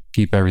trying to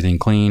keep everything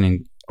clean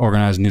and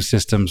organize new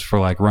systems for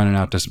like running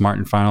out to Smart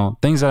and Final.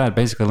 Things that I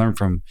basically learned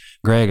from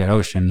Greg at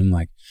Ocean. And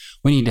like,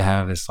 we need to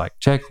have this like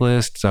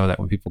checklist so that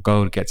when people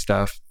go to get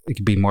stuff, it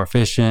can be more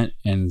efficient.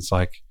 And it's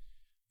like,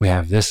 we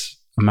have this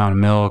amount of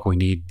milk, we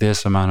need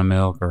this amount of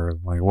milk, or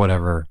like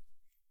whatever,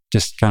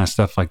 just kind of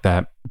stuff like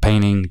that.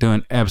 Painting,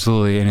 doing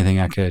absolutely anything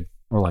I could,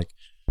 or like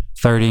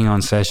 30ing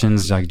on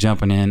sessions, like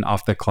jumping in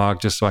off the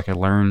clock just so I could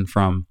learn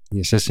from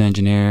the assistant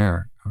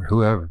engineer or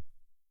whoever.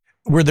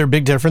 Were there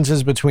big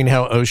differences between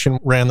how Ocean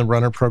ran the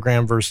runner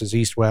program versus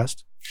East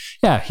West?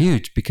 Yeah,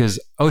 huge, because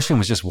Ocean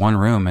was just one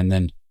room, and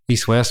then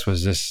East West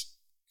was this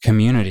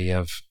community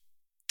of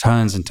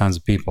tons and tons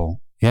of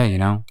people. Yeah, you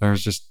know,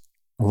 there's just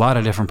a lot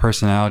of different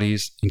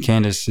personalities, and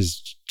Candace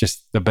is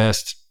just the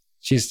best.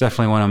 She's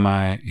definitely one of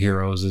my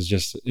heroes, is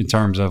just in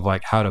terms of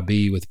like how to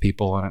be with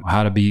people and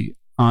how to be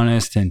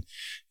honest and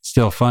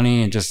still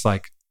funny and just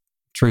like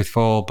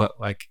truthful, but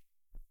like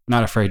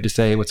not afraid to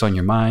say what's on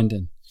your mind.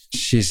 And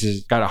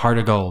she's got a heart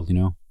of gold, you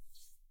know?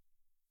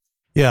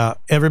 Yeah.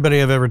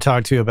 Everybody I've ever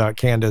talked to about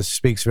Candace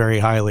speaks very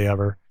highly of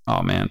her.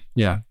 Oh man.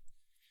 Yeah.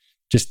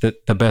 Just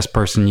the best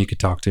person you could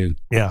talk to.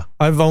 Yeah.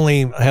 I've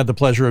only had the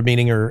pleasure of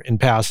meeting her in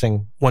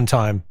passing one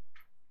time,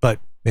 but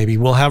maybe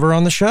we'll have her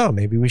on the show.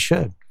 Maybe we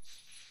should.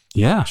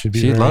 Yeah. Should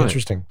be very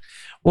interesting.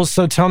 Well,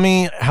 so tell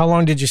me, how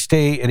long did you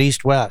stay at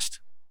East West?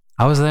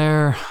 I was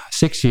there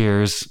 6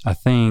 years, I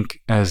think,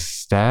 as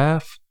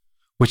staff,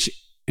 which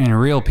in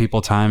real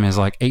people time is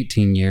like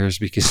 18 years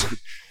because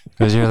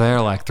you're there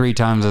like 3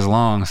 times as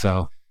long.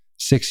 So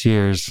 6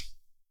 years.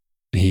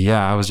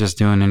 Yeah, I was just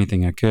doing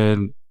anything I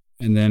could.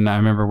 And then I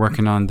remember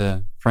working on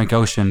the Frank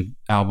Ocean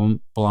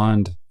album,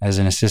 Blonde, as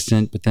an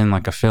assistant, but then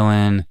like a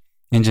fill-in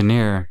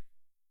engineer.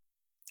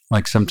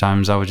 Like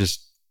sometimes I would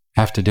just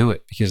have to do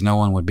it because no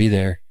one would be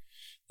there.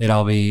 They'd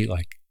all be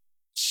like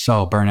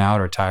so burnt out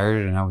or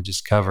tired, and I would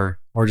just cover,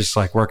 or just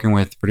like working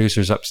with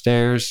producers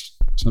upstairs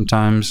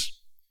sometimes.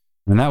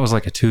 And that was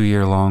like a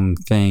 2-year long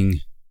thing.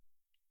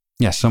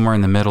 Yeah, somewhere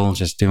in the middle,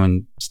 just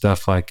doing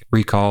stuff like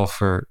recall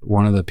for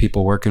one of the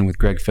people working with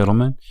Greg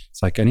Fiddleman.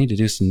 It's like, I need to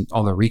do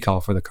all the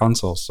recall for the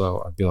console.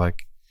 So I'd be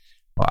like,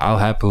 well, I'll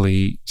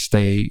happily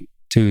stay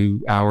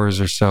 2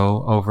 hours or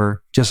so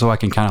over just so I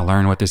can kind of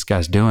learn what this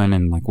guy's doing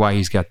and like why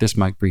he's got this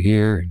mic for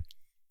here and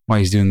why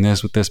he's doing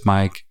this with this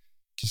mic.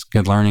 Just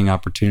good learning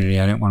opportunity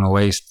I didn't want to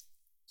waste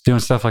doing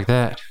stuff like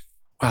that.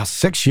 Wow,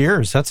 6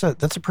 years. That's a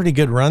pretty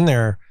good run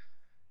there.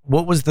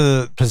 What was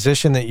the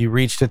position that you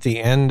reached at the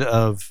end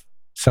of,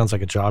 sounds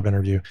like a job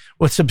interview.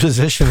 What's the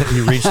position that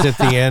you reached at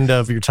the end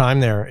of your time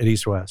there at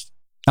East West?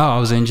 Oh, I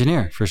was an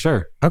engineer for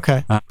sure.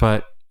 Okay.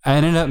 But I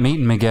ended up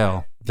meeting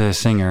Miguel, the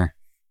singer.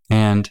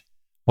 And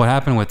what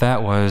happened with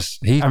that was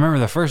I remember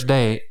the first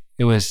day,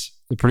 it was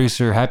the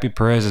producer Happy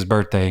Perez's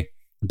birthday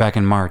back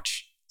in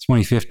March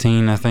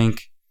 2015, I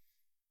think.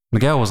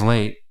 Miguel was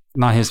late.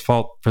 Not his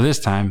fault for this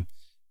time,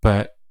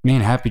 but me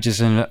and Happy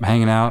just ended up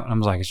hanging out. I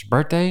was like, it's your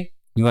birthday?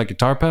 You like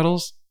guitar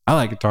pedals? I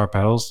like guitar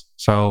pedals.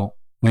 So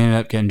we ended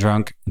up getting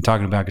drunk and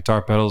talking about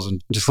guitar pedals and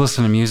just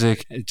listening to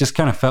music. It just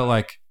kind of felt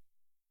like,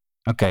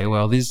 okay,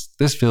 well, this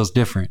feels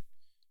different.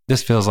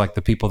 This feels like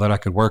the people that I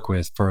could work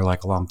with for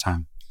like a long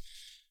time.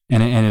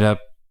 And it ended up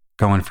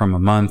going from a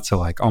month to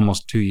like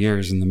almost 2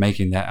 years in the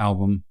making that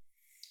album.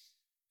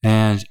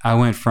 And I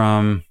went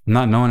from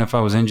not knowing if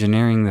I was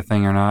engineering the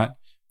thing or not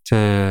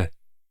to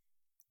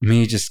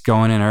me just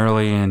going in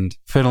early and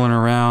fiddling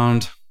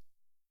around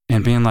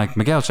and being like,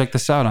 Miguel, check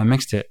this out. I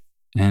mixed it.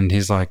 And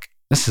he's like,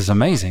 this is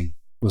amazing.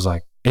 I was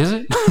like, is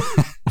it?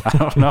 I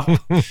don't know.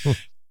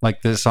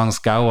 Like the song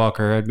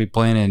Skywalker, I'd be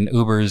playing in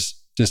Ubers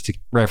just to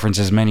reference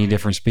as many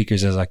different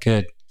speakers as I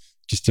could,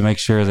 just to make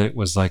sure that it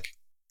was like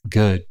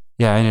good.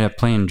 Yeah, I ended up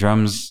playing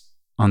drums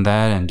on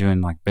that and doing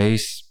like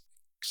bass,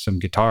 some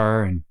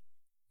guitar, and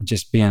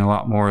just being a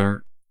lot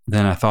more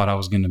than I thought I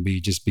was going to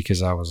be just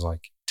because I was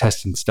like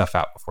testing stuff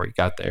out before you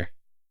got there.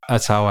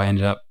 That's how I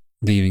ended up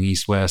leaving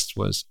East West.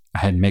 Was I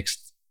had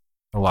mixed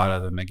a lot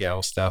of the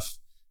Miguel stuff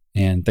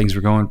and things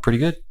were going pretty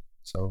good.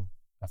 So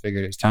I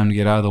figured it was time to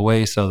get out of the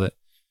way so that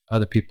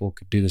other people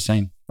could do the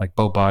same, like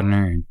Bo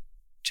Bodner and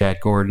Chad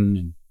Gordon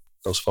and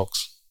those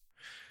folks.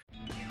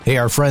 Hey,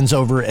 our friends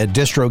over at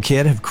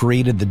DistroKid have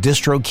created the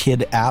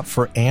DistroKid app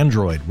for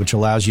Android, which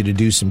allows you to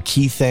do some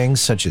key things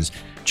such as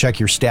check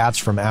your stats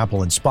from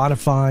Apple and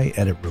Spotify,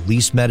 edit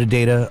release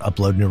metadata,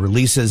 upload new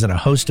releases, and a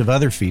host of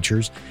other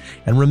features.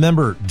 And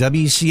remember,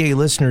 WCA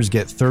listeners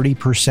get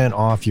 30%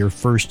 off your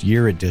first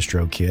year at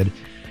DistroKid.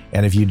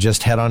 And if you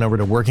just head on over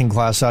to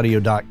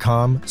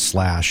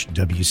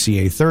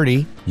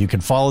workingclassaudio.com/WCA30, you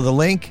can follow the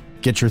link,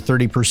 get your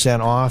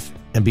 30% off,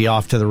 and be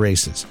off to the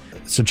races.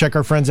 So check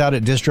our friends out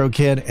at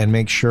DistroKid and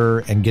make sure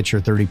and get your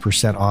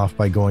 30% off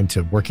by going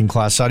to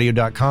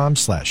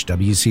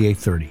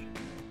workingclassaudio.com/WCA30.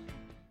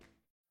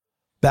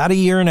 About a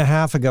year and a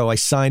half ago, I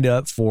signed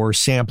up for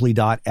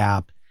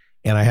Samply.app,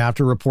 and I have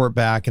to report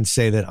back and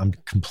say that I'm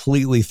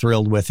completely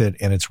thrilled with it,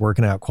 and it's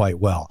working out quite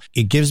well.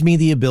 It gives me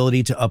the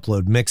ability to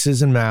upload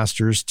mixes and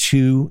masters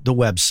to the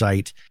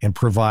website and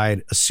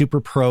provide a super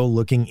pro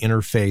looking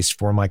interface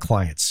for my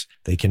clients.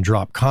 They can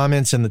drop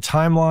comments in the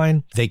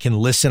timeline. They can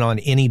listen on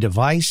any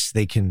device.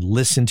 They can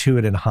listen to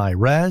it in high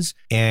res.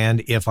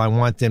 And if I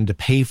want them to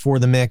pay for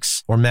the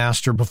mix or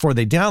master before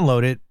they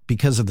download it,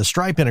 because of the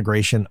Stripe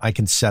integration, I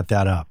can set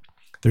that up.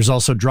 There's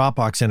also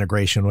Dropbox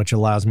integration, which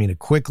allows me to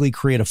quickly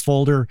create a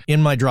folder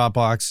in my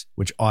Dropbox,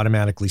 which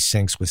automatically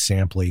syncs with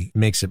Samply,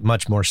 makes it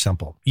much more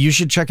simple. You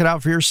should check it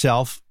out for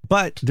yourself,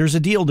 but there's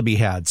a deal to be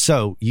had.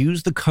 So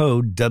use the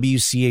code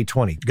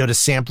WCA20. Go to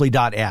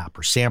Samply.app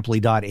or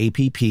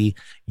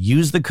Samply.app,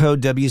 use the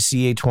code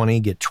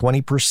WCA20, get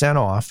 20%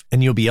 off,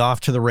 and you'll be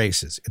off to the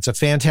races. It's a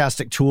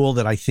fantastic tool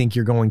that I think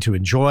you're going to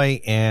enjoy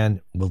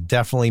and will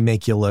definitely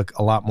make you look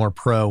a lot more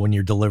pro when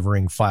you're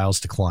delivering files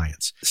to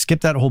clients.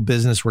 Skip that whole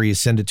business where you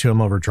send it to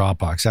them over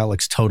Dropbox. That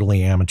looks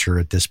totally amateur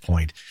at this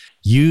point.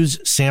 Use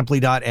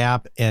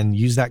Samply.app and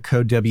use that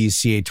code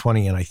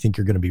WCA20, and I think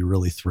you're going to be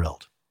really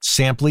thrilled.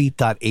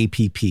 Samply.app.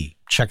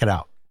 Check it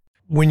out.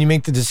 When you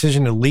make the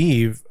decision to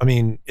leave, I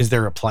mean, is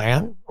there a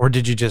plan or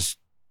did you just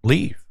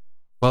leave?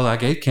 Well, I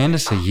gave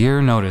Candace a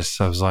year notice.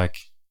 I was like,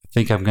 I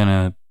think I'm going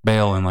to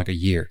bail in like a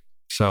year.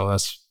 So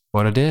that's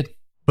what I did.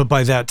 But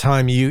by that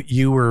time,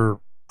 you were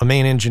a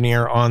main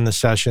engineer on the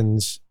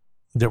sessions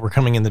that were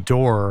coming in the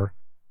door.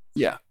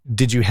 Yeah.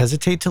 Did you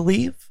hesitate to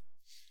leave?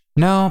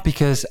 No,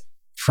 because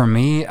for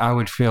me, I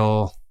would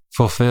feel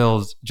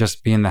fulfilled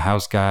just being the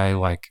house guy,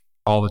 like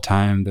all the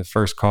time, the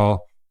first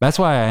call. That's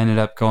why I ended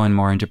up going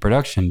more into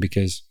production,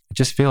 because I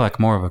just feel like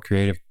more of a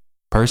creative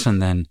person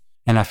then.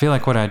 And I feel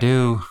like what I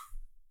do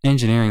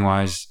engineering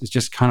wise is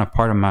just kind of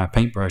part of my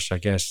paintbrush, I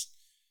guess.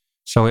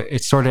 So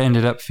it sort of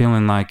ended up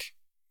feeling like,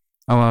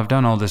 oh, I've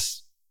done all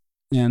this,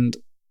 and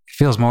it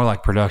feels more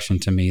like production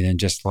to me than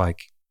just like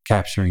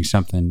capturing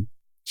something.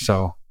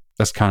 So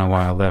that's kind of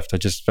why I left. I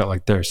just felt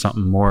like there's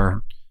something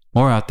more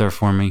out there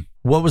for me.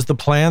 What was the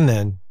plan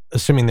then,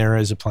 assuming there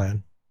is a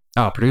plan?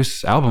 Oh,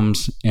 produce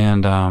albums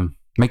and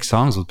make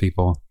songs with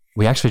people.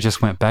 We actually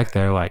just went back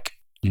there like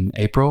in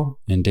April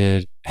and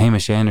did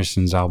Hamish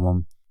Anderson's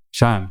album,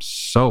 which I'm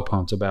so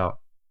pumped about.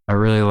 I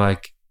really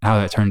like how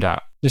that turned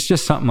out. There's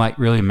just something like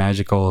really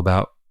magical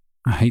about,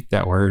 I hate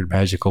that word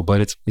magical,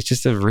 but it's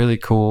just a really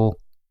cool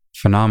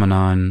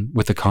phenomenon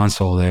with the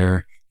console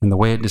there and the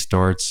way it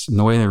distorts and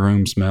the way the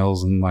room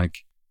smells and like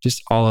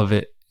just all of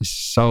it is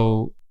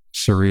so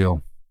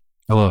surreal.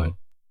 I love it.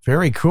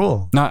 Very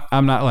cool.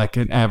 I'm not like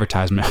an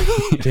advertisement.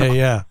 You know?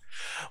 Yeah.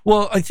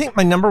 Well, I think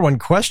my number one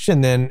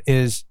question then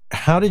is,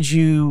 how did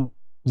you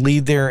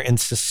lead there and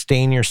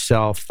sustain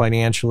yourself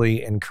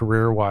financially and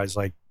career-wise?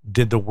 Like,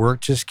 did the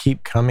work just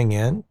keep coming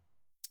in?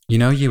 You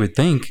know, you would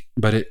think,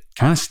 but it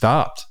kind of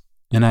stopped.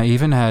 And I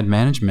even had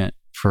management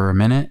for a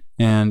minute.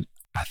 And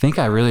I think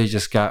I really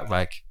just got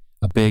like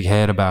a big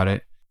head about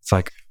it. It's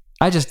like,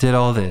 I just did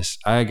all this.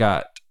 I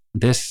got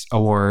this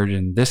award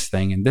and this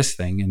thing and this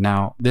thing. And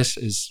now this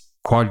is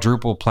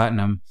quadruple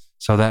platinum.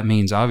 So that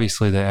means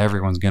obviously that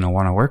everyone's going to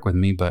want to work with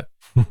me. But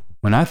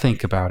when I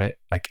think about it,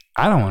 like,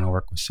 I don't want to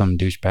work with some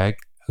douchebag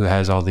who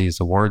has all these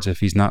awards if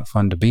he's not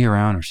fun to be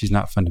around or she's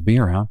not fun to be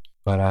around.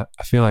 But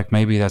I feel like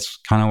maybe that's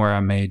kind of where I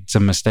made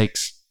some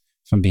mistakes,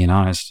 if I'm being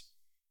honest.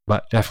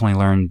 But definitely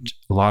learned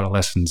a lot of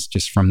lessons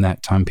just from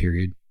that time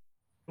period.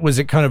 Was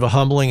it kind of a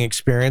humbling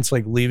experience,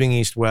 like leaving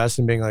East West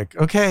and being like,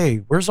 okay,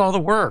 where's all the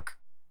work?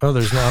 Oh,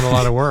 there's not a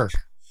lot of work.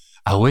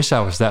 I wish I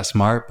was that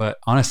smart, but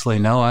honestly,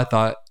 no, I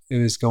thought it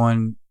was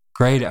going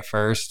great at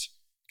first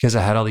because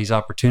I had all these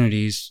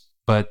opportunities,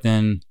 but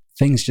then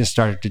things just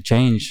started to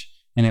change.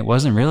 And it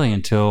wasn't really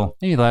until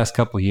maybe the last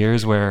couple of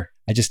years where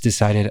I just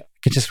decided I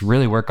could just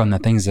really work on the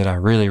things that I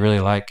really,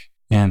 really like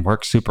and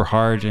work super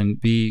hard and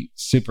be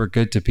super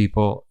good to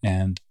people.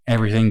 And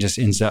everything just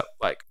ends up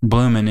like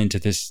blooming into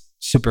this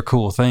super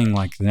cool thing.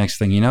 Like the next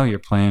thing you know, you're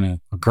playing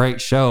a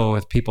great show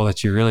with people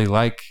that you really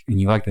like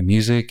and you like the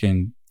music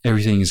and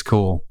everything is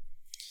cool.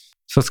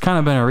 So it's kind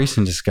of been a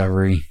recent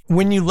discovery.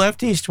 When you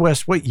left East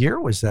West, what year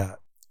was that?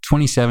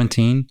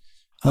 2017.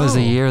 That was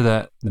the year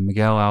that the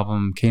Miguel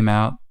album came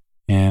out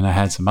and I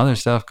had some other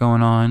stuff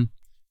going on.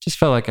 Just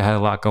felt like I had a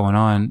lot going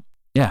on.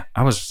 Yeah,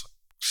 I was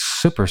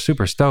super,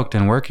 super stoked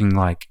and working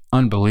like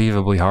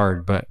unbelievably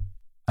hard, but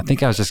I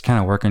think I was just kind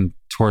of working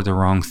toward the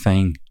wrong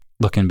thing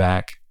looking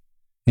back.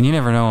 And you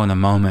never know in the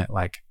moment,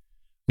 like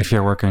if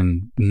you're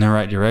working in the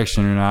right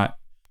direction or not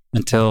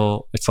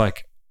until it's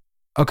like,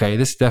 okay,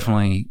 this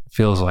definitely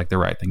feels like the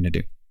right thing to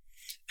do,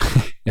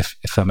 if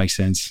that makes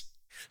sense.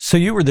 So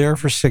you were there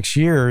for 6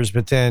 years,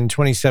 but then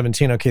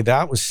 2017, okay,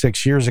 that was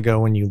 6 years ago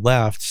when you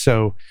left.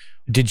 So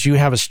did you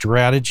have a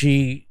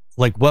strategy?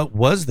 Like, what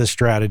was the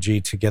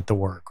strategy to get the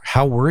work?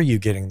 How were you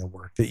getting the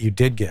work that you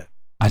did get?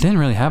 I didn't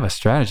really have a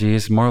strategy.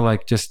 It's more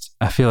like just,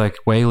 I feel like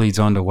way leads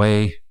on to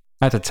way.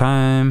 At the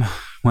time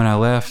when I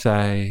left,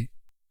 I've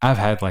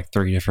had like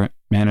 3 different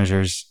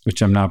managers,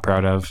 which I'm not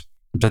proud of.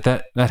 But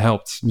that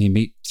helped me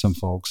meet some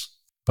folks.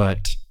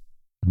 But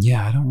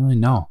yeah, I don't really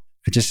know.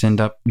 I just end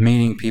up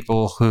meeting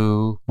people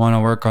who want to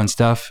work on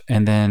stuff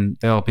and then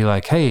they'll be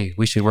like, hey,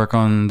 we should work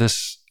on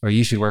this or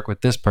you should work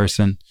with this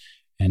person.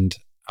 And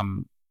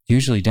I'm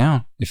usually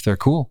down if they're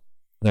cool.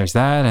 There's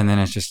that. And then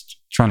it's just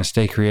trying to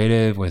stay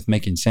creative with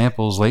making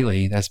samples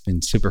lately. That's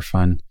been super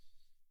fun.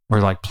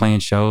 We're like playing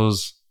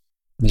shows,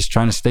 just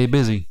trying to stay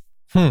busy.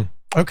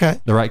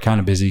 Okay. The right kind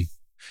of busy.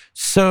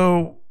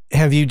 So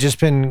have you just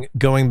been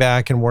going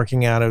back and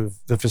working out of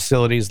the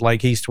facilities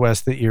like East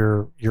West that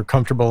you're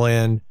comfortable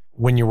in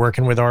when you're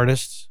working with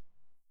artists?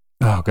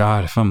 Oh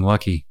God, if I'm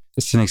lucky.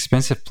 It's an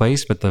expensive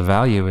place, but the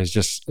value is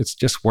it's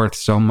just worth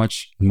so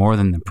much more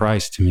than the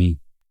price to me.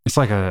 It's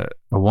like a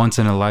once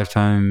in a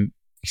lifetime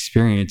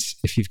experience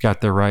if you've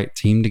got the right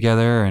team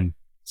together, and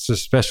it's a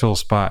special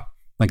spot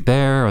like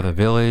there or the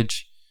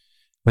Village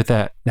with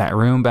that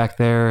room back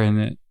there,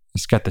 and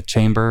it's got the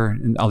chamber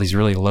and all these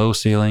really low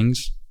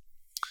ceilings.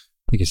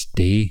 I think it's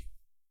D.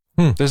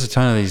 There's a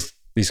ton of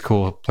these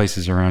cool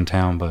places around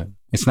town, but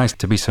it's nice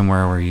to be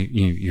somewhere where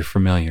you're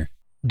familiar.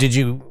 Did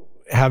you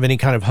have any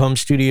kind of home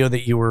studio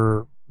that you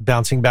were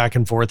bouncing back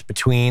and forth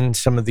between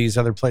some of these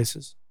other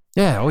places?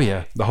 Yeah. Oh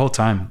yeah. The whole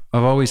time.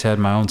 I've always had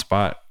my own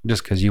spot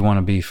just because you want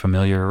to be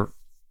familiar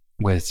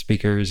with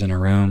speakers in a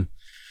room.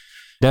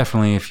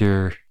 Definitely if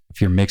you're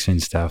mixing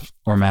stuff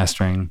or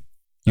mastering,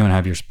 you want to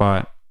have your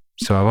spot.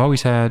 So I've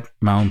always had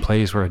my own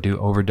place where I do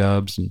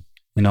overdubs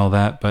and all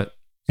that, but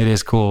it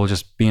is cool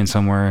just being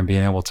somewhere and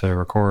being able to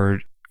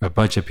record a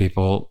bunch of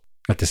people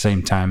at the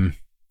same time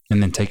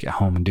and then take it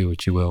home and do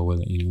what you will with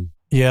it, you know?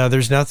 Yeah,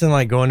 there's nothing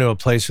like going to a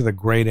place with a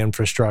great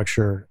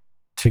infrastructure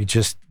to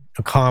just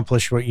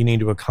accomplish what you need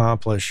to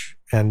accomplish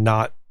and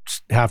not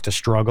have to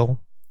struggle.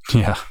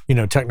 Yeah.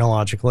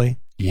 Technologically.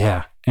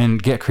 Yeah.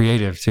 And get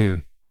creative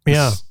too.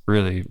 Yeah. It's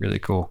really, really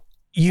cool.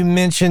 You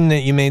mentioned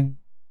that you made,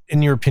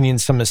 in your opinion,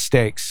 some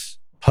mistakes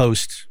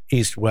post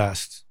East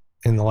West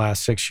in the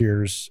last 6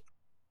 years.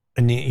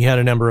 And you had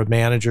a number of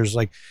managers.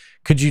 Like,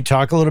 could you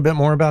talk a little bit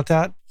more about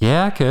that?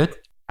 Yeah, I could.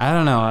 I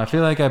don't know. I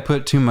feel like I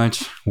put too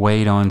much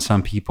weight on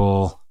some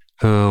people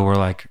who were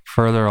like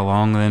further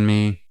along than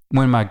me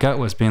when my gut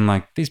was being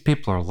like, these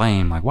people are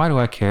lame. Like, why do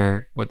I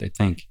care what they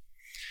think?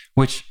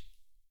 Which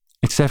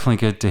it's definitely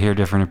good to hear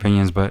different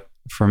opinions. But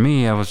for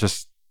me, I was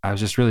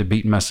just really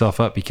beating myself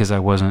up because I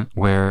wasn't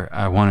where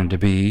I wanted to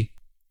be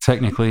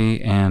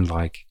technically. And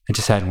like, I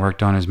just hadn't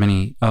worked on as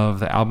many of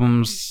the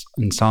albums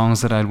and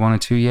songs that I'd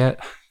wanted to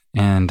yet.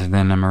 And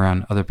then I'm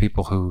around other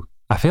people who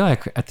I feel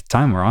like at the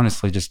time were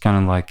honestly just kind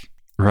of like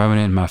rubbing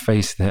it in my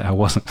face that I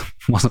wasn't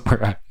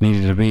where I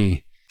needed to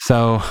be.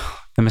 So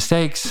the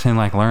mistakes and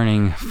like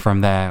learning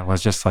from that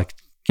was just like,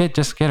 get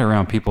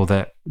around people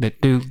that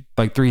do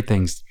like three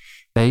things.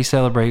 They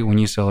celebrate when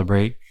you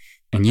celebrate,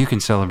 and you can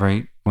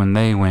celebrate when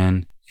they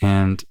win,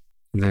 and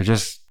they're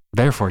just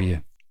there for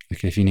you,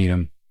 like if you need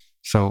them.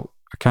 So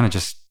I kind of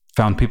just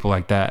found people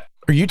like that.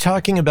 Are you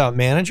talking about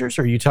managers,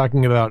 or are you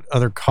talking about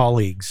other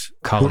colleagues?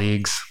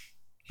 Colleagues.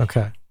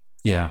 Okay.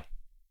 Yeah.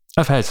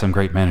 I've had some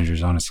great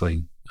managers,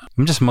 honestly.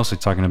 I'm just mostly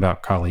talking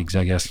about colleagues,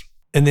 I guess.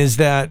 And is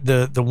that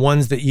the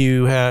ones that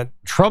you had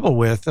trouble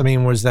with? I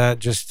mean, was that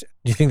just,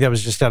 do you think that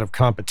was just out of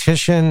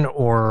competition,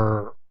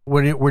 or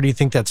where do you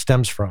think that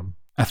stems from?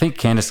 I think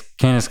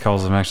Candace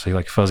calls them actually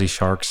like fuzzy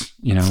sharks.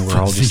 You know, we're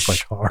all just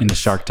like in the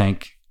Shark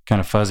Tank, kind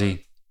of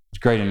fuzzy. It's a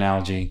great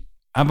analogy.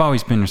 I've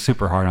always been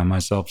super hard on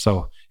myself.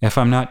 So if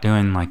I'm not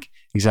doing like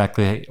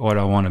exactly what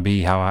I want to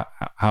be, how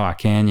I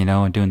can, you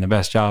know, and doing the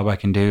best job I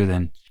can do,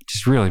 then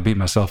just really beat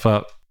myself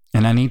up.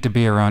 And I need to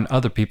be around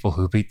other people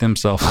who beat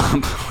themselves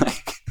up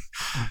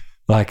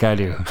like I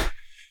do.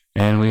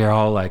 And we are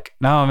all like,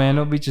 no, man,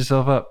 don't beat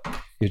yourself up.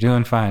 You're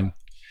doing fine.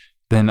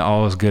 Then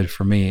all is good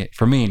for me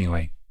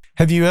anyway.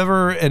 Have you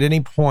ever at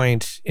any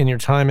point in your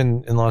time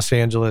in Los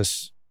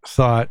Angeles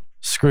thought,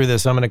 screw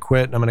this, I'm going to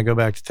quit and I'm going to go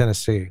back to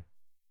Tennessee?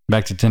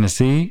 Back to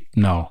Tennessee?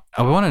 No.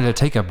 I wanted to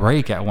take a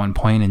break at one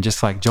point and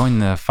just like join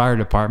the fire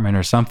department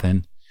or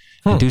something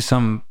and do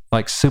some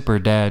like super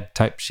dad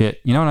type shit.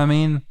 You know what I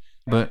mean?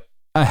 But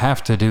I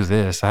have to do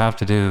this. I have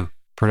to do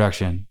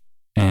production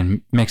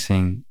and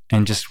mixing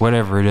and just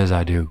whatever it is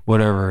I do,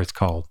 whatever it's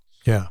called.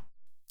 Yeah.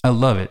 I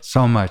love it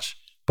so much.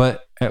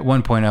 But at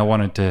one point I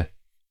wanted to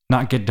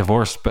not get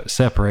divorced, but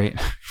separate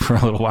for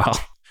a little while.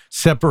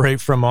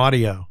 Separate from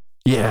audio.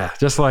 Yeah.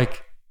 Just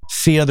like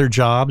see other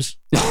jobs.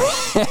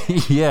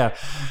 Yeah.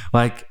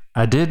 Like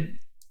I did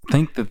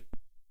think that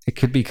it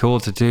could be cool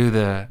to do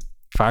the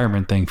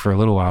fireman thing for a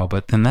little while,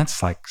 but then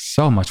that's like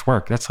so much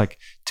work. That's like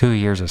 2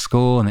 years of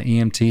school and the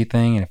EMT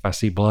thing. And if I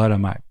see blood, I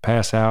might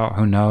pass out.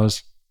 Who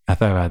knows? I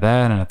thought about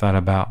that. And I thought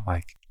about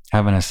like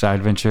having a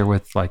side venture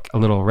with like a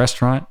little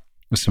restaurant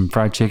with some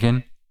fried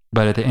chicken.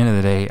 But at the end of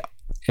the day,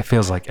 it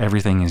feels like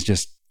everything is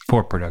just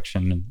for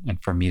production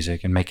and for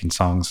music and making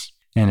songs.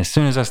 And as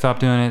soon as I stopped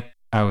doing it,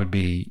 I would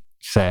be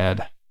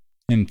sad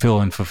and feel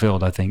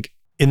unfulfilled, I think.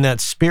 In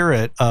that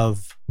spirit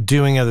of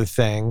doing other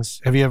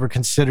things, have you ever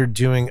considered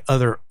doing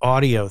other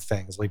audio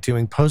things, like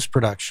doing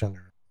post-production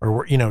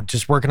or you know,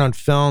 just working on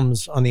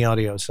films on the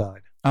audio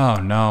side? Oh,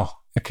 no.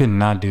 I could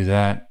not do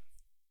that.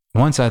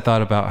 Once I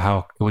thought about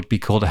how it would be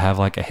cool to have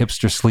like a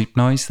hipster sleep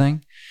noise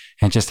thing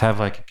and just have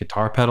like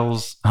guitar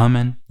pedals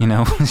humming, you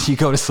know, you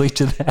go to sleep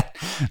to that.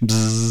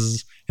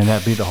 Bzzz, and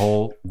that'd be the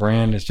whole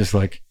brand. It's just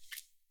like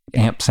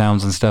amp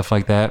sounds and stuff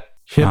like that.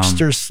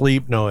 Hipster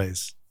sleep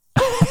noise.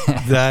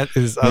 That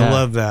is, I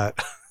love that.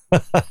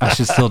 I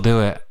should still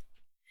do it.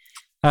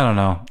 I don't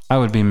know. I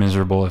would be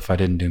miserable if I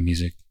didn't do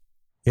music.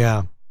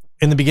 Yeah.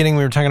 In the beginning,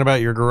 we were talking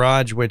about your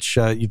garage, which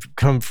you've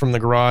come from the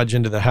garage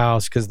into the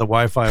house because the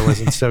Wi-Fi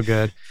wasn't so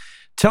good.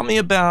 Tell me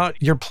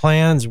about your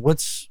plans.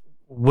 What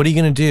are you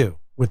going to do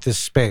with this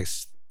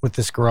space, with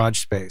this garage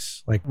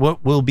space? Like,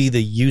 what will be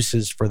the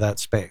uses for that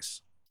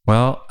space?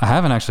 Well, I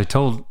haven't actually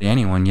told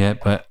anyone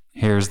yet, but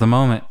here's the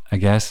moment, I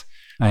guess.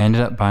 I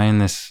ended up buying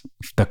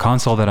the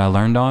console that I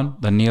learned on,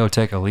 the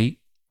Neotech Elite.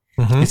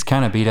 Mm-hmm. It's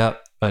kind of beat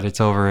up, but it's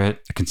over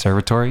at the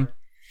conservatory.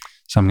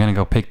 So I'm going to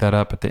go pick that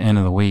up at the end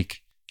of the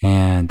week,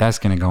 and that's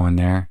going to go in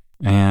there.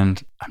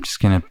 And I'm just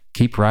going to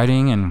keep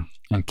writing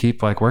and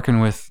keep like working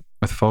with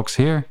folks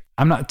here.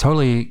 I'm not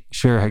totally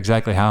sure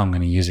exactly how I'm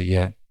going to use it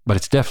yet, but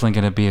it's definitely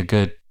going to be a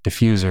good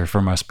diffuser for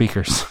my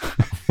speakers.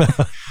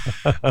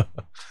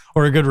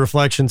 Or a good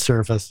reflection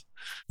surface.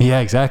 Yeah,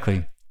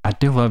 exactly. I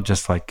do love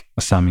just like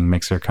a summing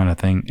mixer kind of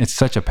thing. It's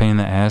such a pain in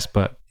the ass,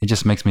 but it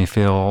just makes me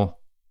feel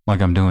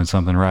like I'm doing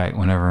something right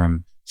whenever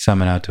I'm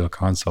summing out to a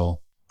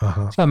console.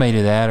 Uh-huh. So I may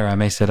do that, or I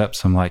may set up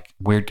some like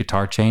weird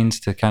guitar chains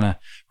to kind of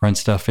run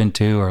stuff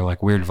into, or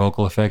like weird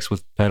vocal effects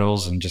with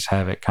pedals and just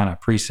have it kind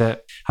of preset.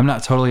 I'm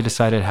not totally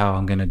decided how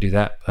I'm going to do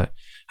that, but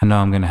I know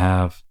I'm going to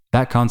have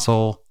that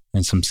console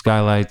and some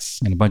skylights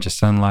and a bunch of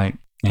sunlight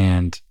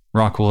and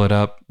rock wool it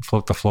up,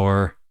 float the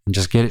floor, and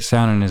just get it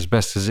sounding as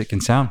best as it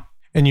can sound.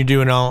 And you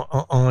do it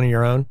all on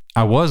your own?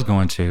 I was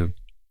going to,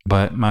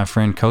 but my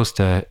friend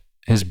Costa,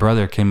 his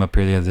brother came up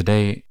here the other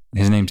day.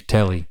 His name's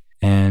Telly.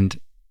 And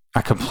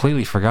I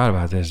completely forgot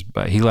about this,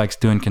 but he likes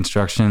doing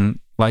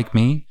construction like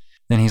me.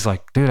 Then he's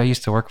like, dude, I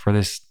used to work for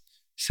this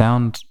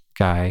sound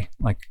guy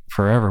like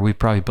forever. We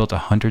probably built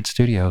 100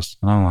 studios.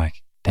 And I'm like,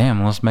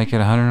 damn, let's make it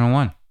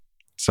 101.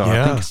 So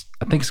yeah.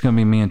 I think it's going to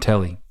be me and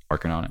Telly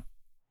working on it.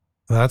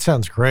 Well, that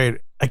sounds great.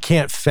 I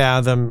can't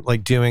fathom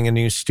like doing a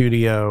new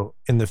studio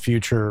in the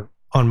future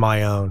on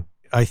my own.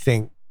 I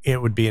think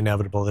it would be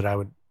inevitable that I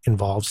would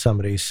involve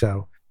somebody.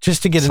 So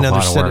just to get It's another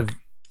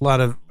a lot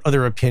of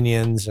other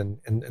opinions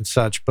and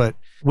such. But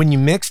when you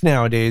mix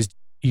nowadays,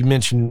 you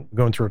mentioned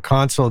going through a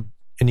console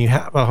and you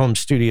have a home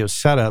studio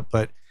setup,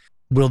 but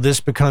will this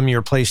become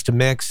your place to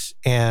mix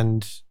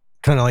and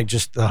kind of like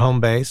just the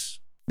home base?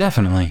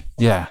 Definitely.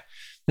 Yeah.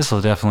 This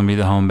will definitely be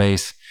the home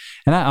base.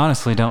 And I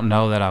honestly don't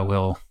know that I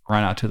will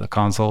run out to the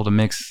console to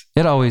mix.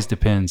 It always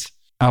depends.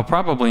 I'll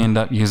probably end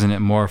up using it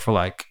more for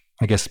like,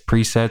 I guess,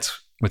 presets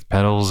with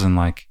pedals and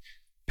like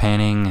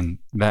panning and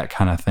that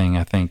kind of thing,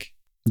 I think,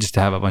 just to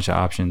have a bunch of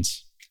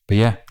options. But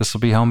yeah, this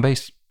will be home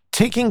base.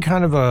 Taking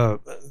kind of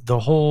the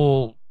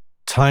whole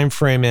time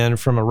frame in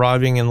from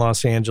arriving in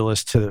Los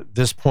Angeles to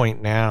this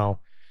point now,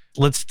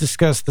 let's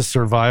discuss the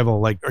survival.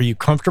 Like, are you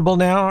comfortable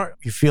now?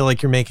 You feel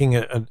like you're making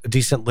a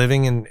decent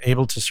living and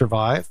able to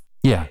survive?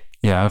 Yeah.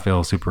 Yeah, I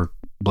feel super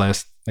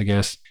blessed, I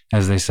guess,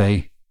 as they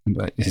say.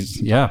 But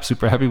yeah,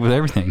 super happy with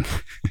everything.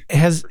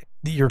 Has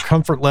your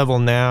comfort level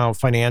now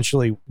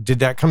financially, did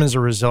that come as a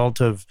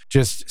result of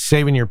just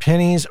saving your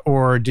pennies,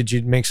 or did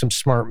you make some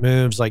smart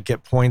moves like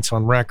get points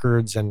on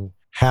records and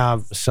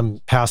have some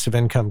passive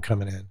income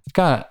coming in?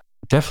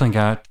 Definitely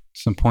got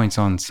some points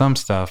on some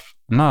stuff,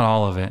 not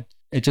all of it.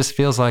 It just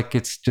feels like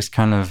it's just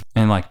kind of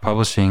in like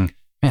publishing.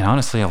 Man,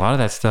 honestly, a lot of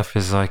that stuff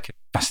is like,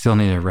 I still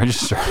need to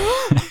register.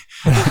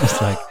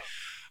 It's like,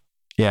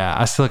 yeah,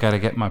 I still got to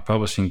get my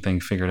publishing thing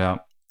figured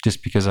out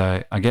just because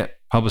I get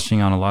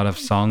publishing on a lot of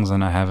songs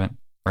and I haven't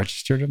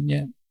registered them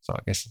yet. So I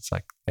guess it's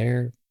like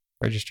they're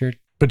registered.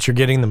 But you're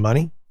getting the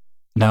money?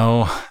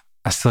 No,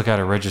 I still got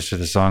to register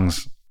the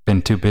songs.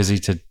 Been too busy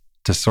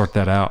to sort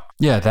that out.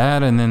 Yeah,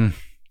 that, and then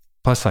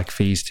plus like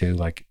fees too.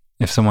 Like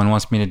if someone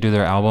wants me to do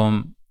their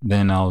album,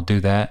 then I'll do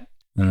that.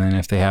 And then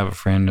if they have a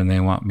friend and they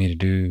want me to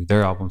do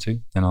their album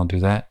too, then I'll do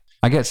that.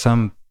 I get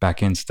some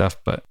back end stuff,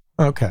 but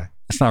okay,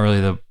 it's not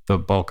really the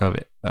bulk of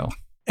it though.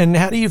 And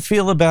how do you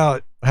feel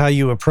about how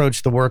you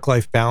approach the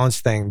work-life balance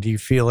thing? Do you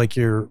feel like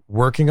you're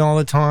working all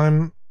the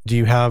time? Do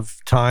you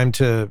have time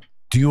to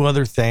do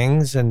other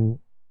things and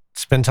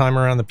spend time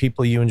around the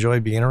people you enjoy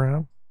being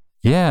around?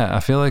 Yeah, I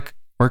feel like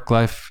work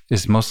life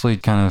is mostly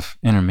kind of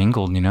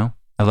intermingled, you know?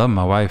 I love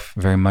my wife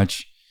very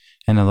much,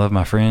 and I love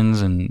my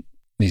friends and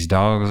these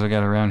dogs I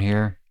got around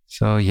here.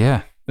 So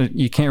yeah,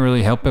 you can't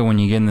really help it when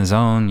you get in the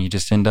zone. You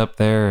just end up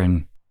there.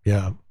 And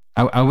yeah,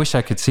 I wish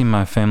I could see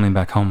my family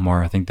back home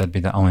more. I think that'd be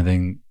the only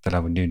thing that I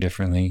would do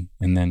differently.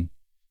 And then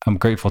I'm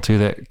grateful too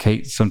that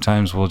Kate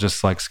sometimes will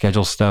just like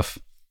schedule stuff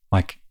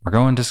like we're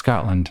going to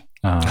Scotland.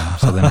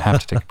 So then I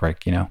have to take a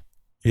break, you know?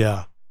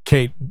 Yeah.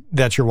 Kate,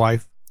 that's your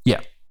wife?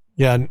 Yeah.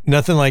 Yeah.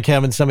 Nothing like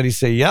having somebody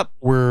say, yep,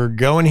 we're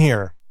going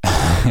here.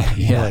 Yeah.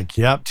 You're like,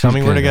 yep, tell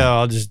me where to go.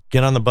 I'll just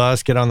get on the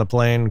bus, get on the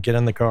plane, get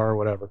in the car,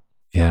 whatever.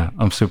 Yeah.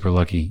 I'm super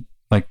lucky.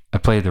 Like I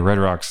played the Red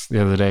Rocks the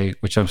other day,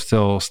 which I'm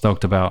still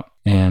stoked about.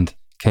 And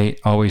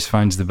Kate always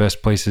finds the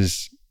best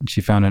places.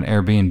 She found an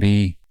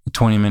Airbnb, a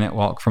 20-minute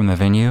walk from the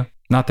venue.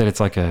 Not that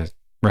it's like a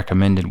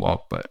recommended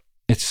walk, but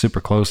it's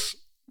super close.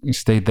 We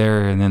stayed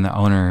there, and then the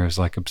owner was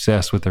like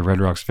obsessed with the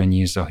Red Rocks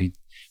venue, so he'd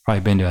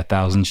probably been to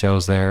 1,000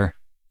 shows there.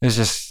 It's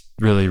just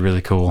really,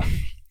 really cool.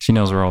 She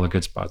knows where all the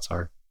good spots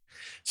are.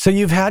 So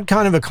you've had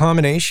kind of a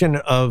combination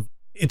of,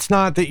 it's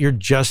not that you're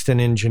just an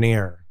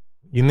engineer.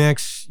 You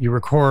mix, you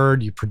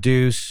record, you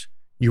produce,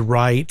 you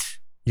write,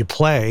 you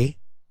play.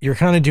 You're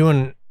kind of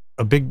doing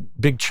a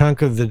big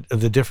chunk of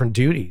the different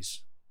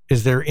duties.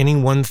 Is there any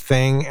one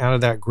thing out of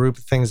that group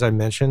of things I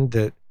mentioned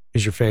that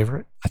is your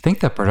favorite? I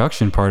think the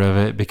production part of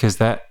it, because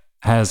that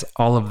has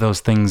all of those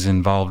things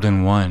involved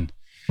in one.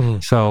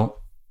 So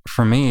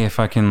for me, if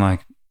I can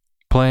like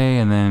play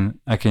and then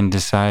I can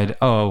decide,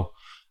 oh,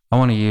 I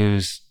want to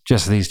use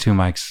just these 2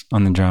 mics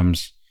on the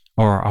drums,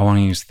 or I want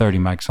to use 30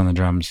 mics on the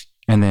drums,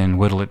 and then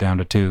whittle it down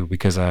to 2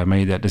 because I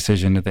made that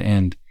decision at the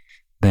end,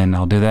 then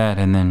I'll do that.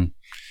 And then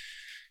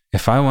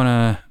if I want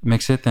to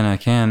mix it, then I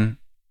can.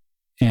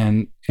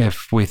 And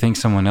if we think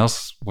someone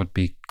else would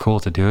be cool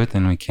to do it,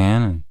 then we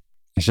can. And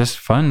it's just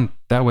fun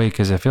that way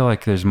because I feel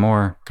like there's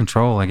more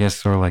control, I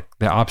guess, or like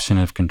the option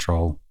of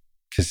control,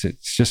 because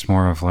it's just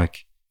more of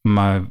like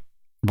my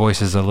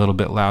voice is a little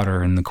bit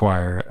louder in the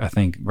choir, I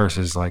think,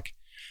 versus like,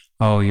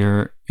 oh,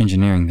 you're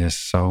engineering this,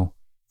 so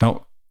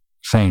don't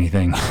say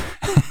anything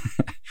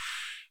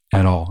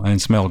at all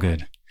and smell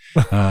good.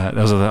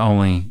 Those are the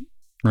only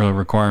real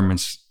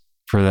requirements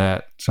for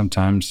that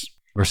sometimes,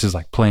 versus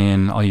like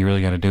playing, all you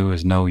really got to do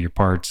is know your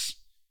parts.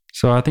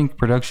 So I think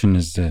production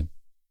is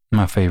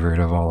my favorite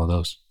of all of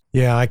those.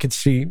 Yeah, I could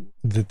see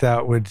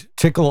that would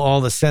tickle all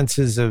the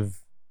senses of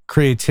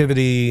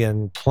creativity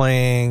and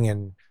playing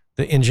and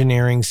the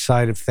engineering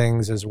side of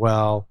things as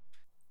well.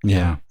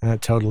 Yeah.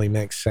 That totally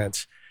makes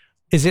sense.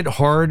 Is it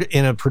hard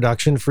in a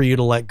production for you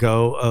to let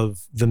go of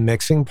the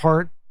mixing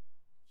part?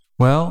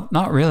 Well,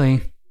 not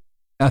really.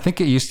 I think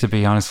it used to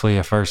be, honestly,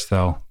 at first,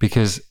 though,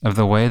 because of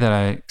the way that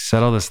I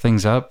set all these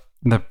things up.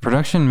 The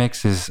production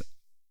mix is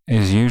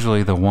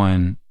usually the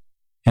one.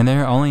 And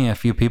there are only a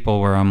few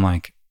people where I'm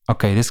like,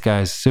 okay, this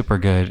guy's super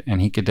good and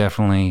he could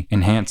definitely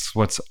enhance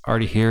what's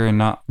already here and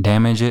not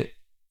damage it.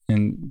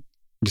 and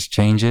just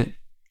change it.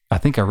 I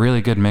think a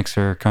really good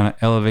mixer kind of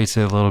elevates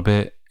it a little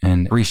bit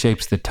and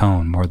reshapes the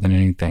tone more than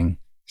anything.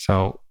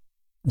 So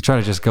I try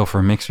to just go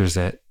for mixers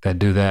that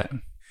do that.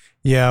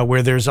 Yeah,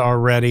 where there's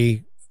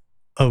already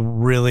a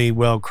really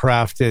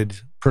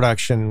well-crafted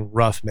production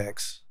rough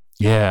mix.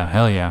 Yeah,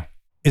 hell yeah.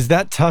 Is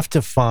that tough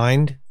to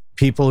find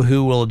people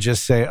who will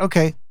just say,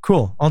 okay,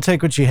 cool, I'll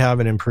take what you have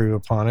and improve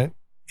upon it?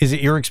 Is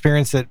it your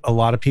experience that a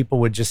lot of people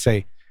would just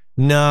say,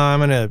 no, I'm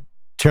going to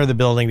tear the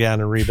building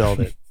down and rebuild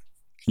it?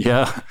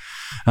 Yeah.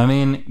 I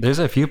mean, there's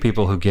a few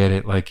people who get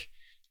it, like,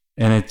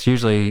 and it's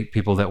usually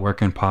people that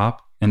work in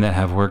pop and that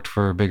have worked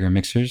for bigger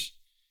mixers.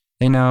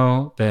 They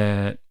know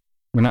that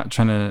we're not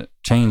trying to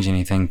change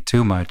anything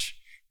too much,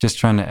 just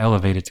trying to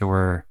elevate it to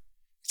where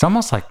it's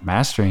almost like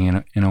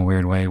mastering in a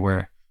weird way,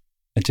 where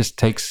it just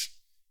takes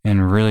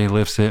and really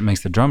lifts it,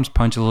 makes the drums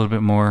punch a little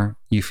bit more.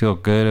 You feel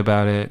good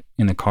about it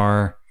in the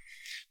car.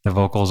 The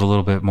vocals a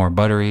little bit more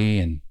buttery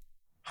and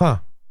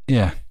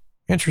yeah.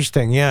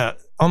 Interesting. Yeah.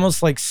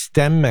 Almost like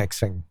stem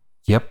mixing.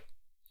 Yep.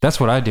 That's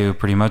what I do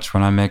pretty much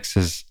when I mix,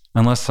 is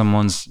unless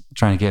someone's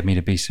trying to get me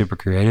to be super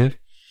creative,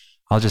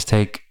 I'll just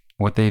take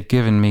what they've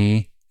given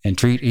me and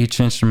treat each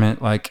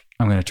instrument like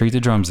I'm going to treat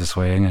the drums this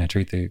way. I'm going to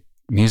treat the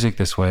music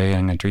this way.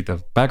 I'm going to treat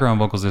the background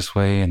vocals this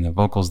way and the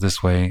vocals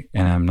this way.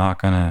 And I'm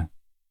not going to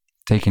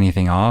take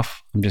anything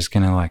off. I'm just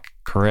going to like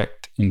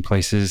correct in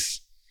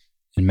places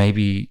and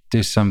maybe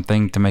do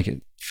something to make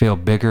it feel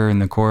bigger in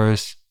the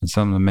chorus and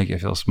something to make it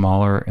feel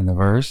smaller in the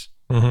verse.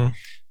 Mm-hmm.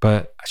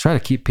 But I try to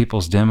keep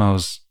people's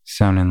demos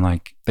sounding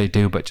like they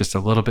do, but just a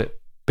little bit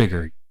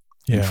bigger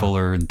and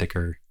fuller and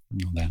thicker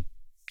and all that.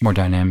 More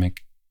dynamic.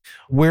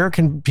 Where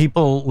can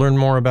people learn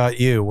more about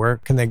you? Where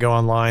can they go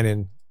online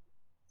and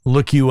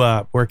look you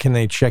up? Where can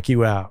they check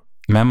you out?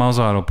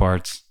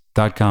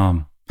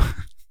 mamawsautoparts.com.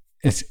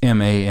 It's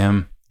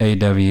MAMAWS,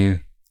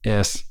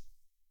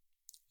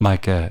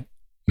 like a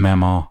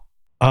mamaw.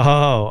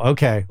 Oh,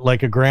 okay.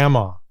 Like a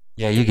grandma.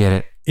 Yeah, you get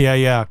it.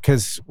 Yeah.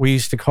 Because we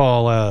used to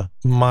call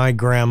my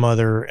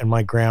grandmother and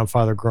my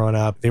grandfather growing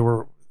up, they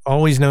were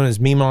always known as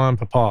Mima and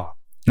Papa.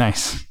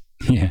 Nice.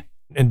 Yeah.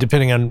 And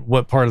depending on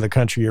what part of the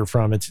country you're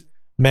from, it's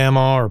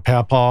Mama or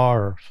Papa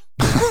or...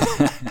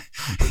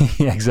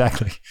 Yeah,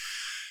 exactly.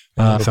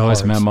 So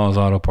it's Mamaw's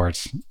Auto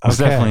Parts. It's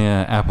definitely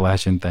an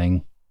Appalachian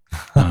thing.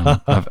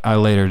 I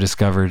later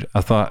discovered,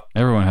 I thought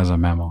everyone has a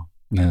Mamaw.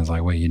 And then it's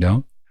like, wait, you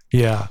don't?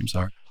 Yeah. I'm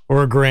sorry.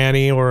 Or a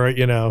granny or,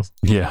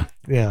 Yeah.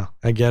 Yeah,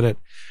 I get it.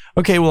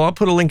 Okay, well, I'll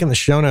put a link in the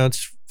show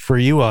notes for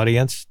you,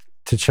 audience,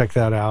 to check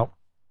that out.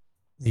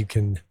 You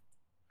can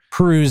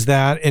peruse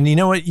that. And you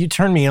know what you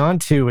turned me on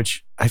to,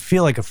 which I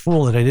feel like a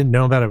fool that I didn't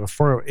know about it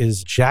before,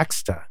 is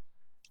Jaxsta.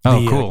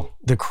 Oh, cool.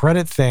 The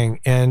credit thing.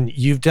 And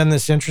you've done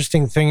this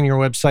interesting thing in your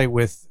website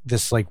with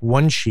this like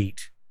one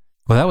sheet.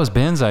 Well, that was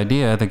Ben's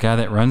idea. The guy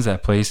that runs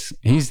that place,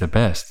 he's the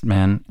best,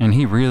 man. And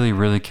he really,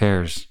 really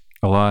cares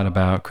a lot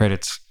about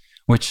credits,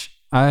 which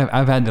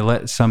I've had to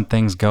let some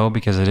things go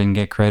because I didn't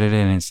get credited.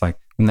 And it's like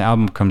when the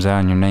album comes out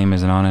and your name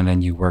isn't on it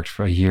and you worked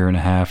for a year and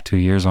a half, 2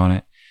 years on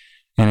it,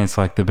 and it's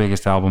like the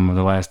biggest album of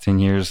the last 10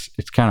 years,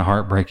 it's kind of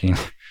heartbreaking.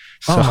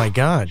 Oh my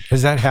God.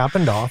 Has that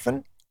happened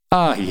often?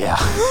 Yeah,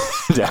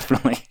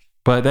 definitely.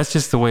 But that's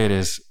just the way it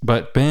is.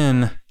 But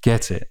Ben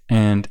gets it.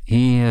 And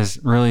he has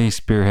really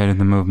spearheaded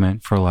the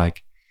movement for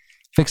like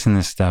fixing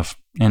this stuff.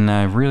 And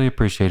I really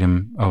appreciate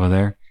him over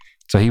there.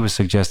 So he was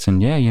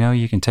suggesting, yeah,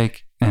 you can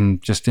take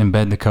and just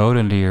embed the code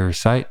into your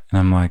site. And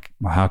I'm like,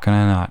 well, how can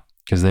I not?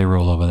 Because they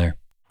roll over there.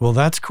 Well,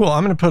 that's cool.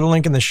 I'm going to put a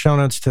link in the show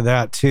notes to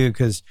that too.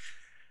 Because,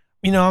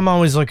 I'm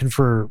always looking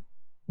for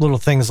little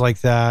things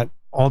like that.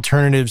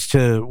 Alternatives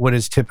to what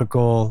is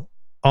typical.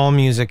 All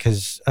music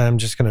has, I'm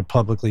just going to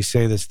publicly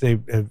say this, they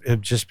have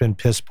just been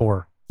piss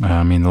poor. The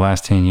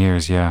last 10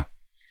 years, yeah.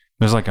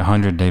 There's like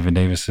 100 David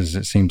Davises,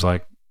 it seems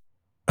like.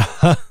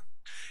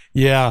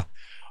 Yeah.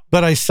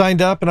 But I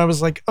signed up and I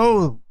was like,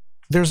 oh,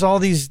 there's all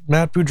these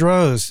Matt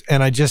Boudreau's.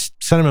 And I just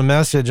sent him a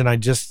message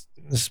and this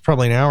is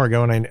probably an hour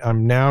ago, and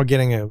I'm now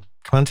getting a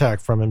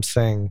contact from him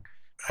saying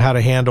how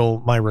to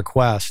handle my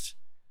request,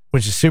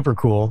 which is super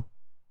cool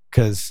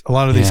because a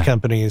lot of these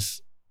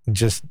companies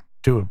just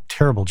do a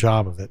terrible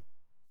job of it.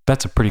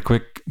 That's a pretty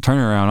quick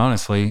turnaround,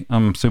 honestly.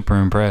 I'm super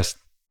impressed.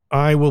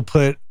 I will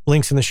put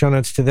links in the show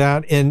notes to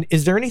that. And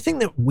is there anything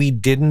that we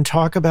didn't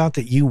talk about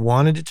that you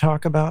wanted to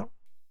talk about?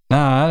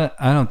 No,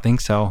 I don't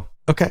think so.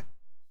 Okay.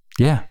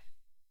 Yeah.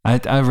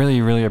 I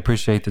really, really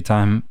appreciate the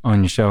time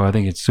on your show. I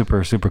think it's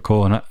super, super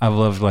cool. And I've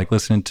loved like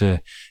listening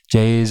to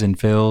Jay's and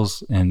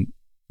Phil's and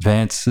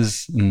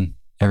Vance's and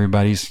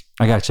everybody's.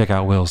 I got to check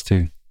out Will's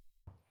too.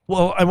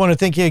 Well, I want to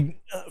thank you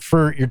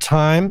for your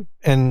time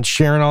and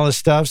sharing all this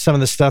stuff, some of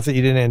the stuff that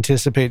you didn't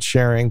anticipate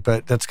sharing,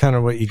 but that's kind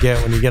of what you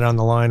get when you get on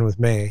the line with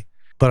me.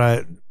 But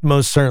I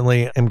most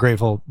certainly am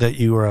grateful that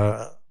you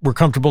were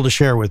comfortable to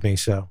share with me.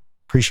 So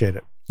appreciate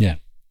it. Yeah,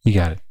 you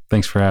got it.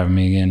 Thanks for having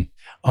me again.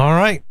 All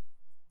right.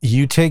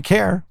 You take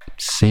care.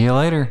 See you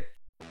later.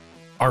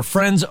 Our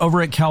friends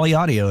over at Cali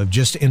Audio have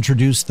just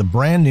introduced the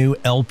brand new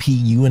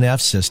LP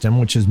UNF system,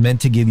 which is meant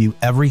to give you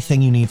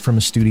everything you need from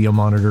a studio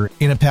monitor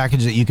in a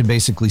package that you can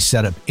basically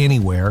set up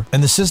anywhere.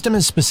 And the system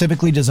is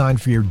specifically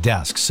designed for your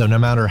desk. So no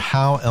matter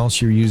how else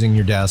you're using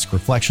your desk,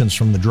 reflections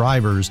from the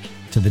drivers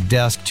to the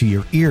desk to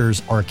your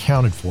ears are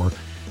accounted for,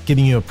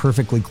 giving you a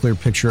perfectly clear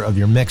picture of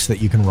your mix that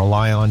you can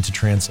rely on to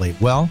translate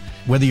well.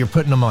 Whether you're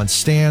putting them on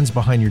stands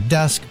behind your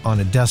desk,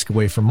 on a desk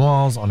away from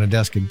walls, on a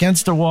desk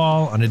against a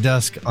wall, on a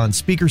desk on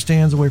speaker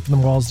stands away from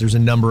the walls, there's a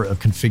number of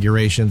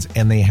configurations,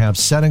 and they have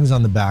settings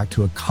on the back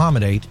to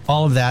accommodate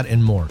all of that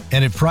and more.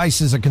 And if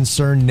price is a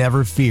concern,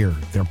 never fear.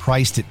 They're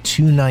priced at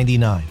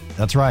 $299.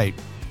 That's right,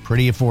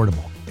 pretty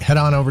affordable. Head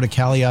on over to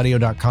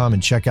caliaudio.com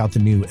and check out the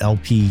new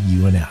LP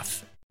UNF.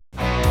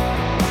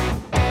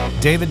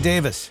 David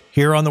Davis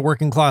here on the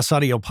Working Class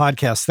Audio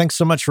Podcast. Thanks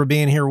so much for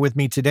being here with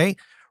me today.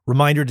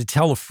 Reminder to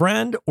tell a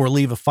friend or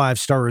leave a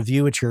 5-star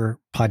review at your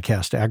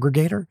podcast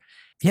aggregator.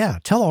 Yeah,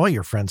 tell all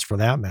your friends for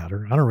that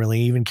matter. I don't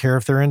really even care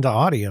if they're into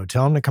audio.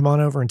 Tell them to come on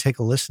over and take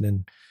a listen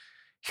and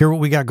hear what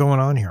we got going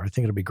on here. I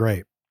think it'll be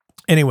great.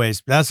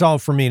 Anyways, that's all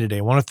for me today.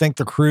 I want to thank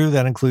the crew.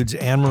 That includes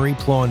Anne-Marie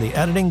Plo in the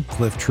editing,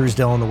 Cliff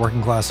Truesdale on the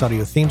Working Class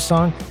Audio theme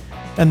song,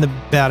 and the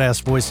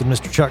badass voice of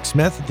Mr. Chuck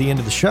Smith at the end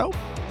of the show.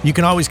 You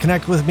can always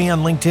connect with me on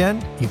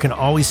LinkedIn. You can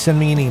always send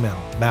me an email,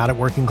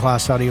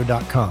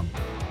 matt@workingclassaudio.com.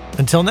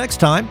 Until next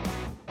time,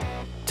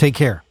 take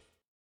care.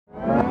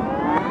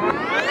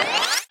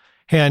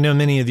 Hey, I know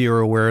many of you are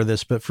aware of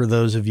this, but for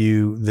those of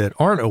you that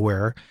aren't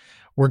aware,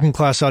 Working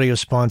Class Audio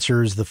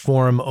sponsors the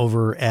forum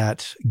over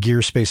at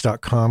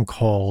gearspace.com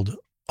called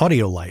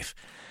Audio Life.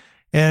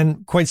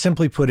 And quite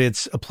simply put,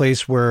 it's a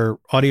place where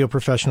audio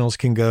professionals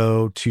can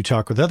go to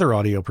talk with other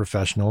audio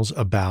professionals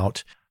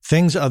about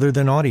things other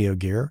than audio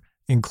gear,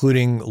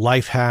 including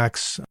life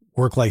hacks,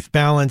 work-life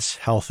balance,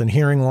 health and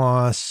hearing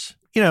loss.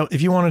 You know,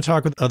 if you want to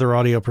talk with other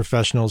audio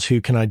professionals who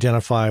can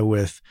identify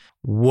with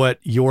what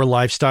your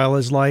lifestyle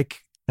is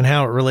like and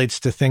how it relates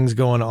to things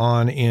going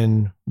on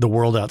in the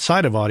world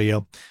outside of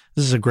audio,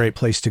 this is a great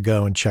place to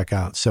go and check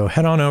out. So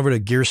head on over to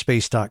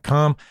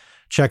gearspace.com,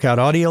 check out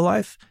Audio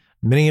Life,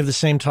 many of the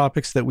same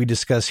topics that we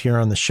discuss here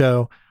on the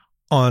show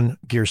on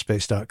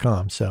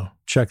gearspace.com. So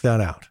check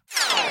that out.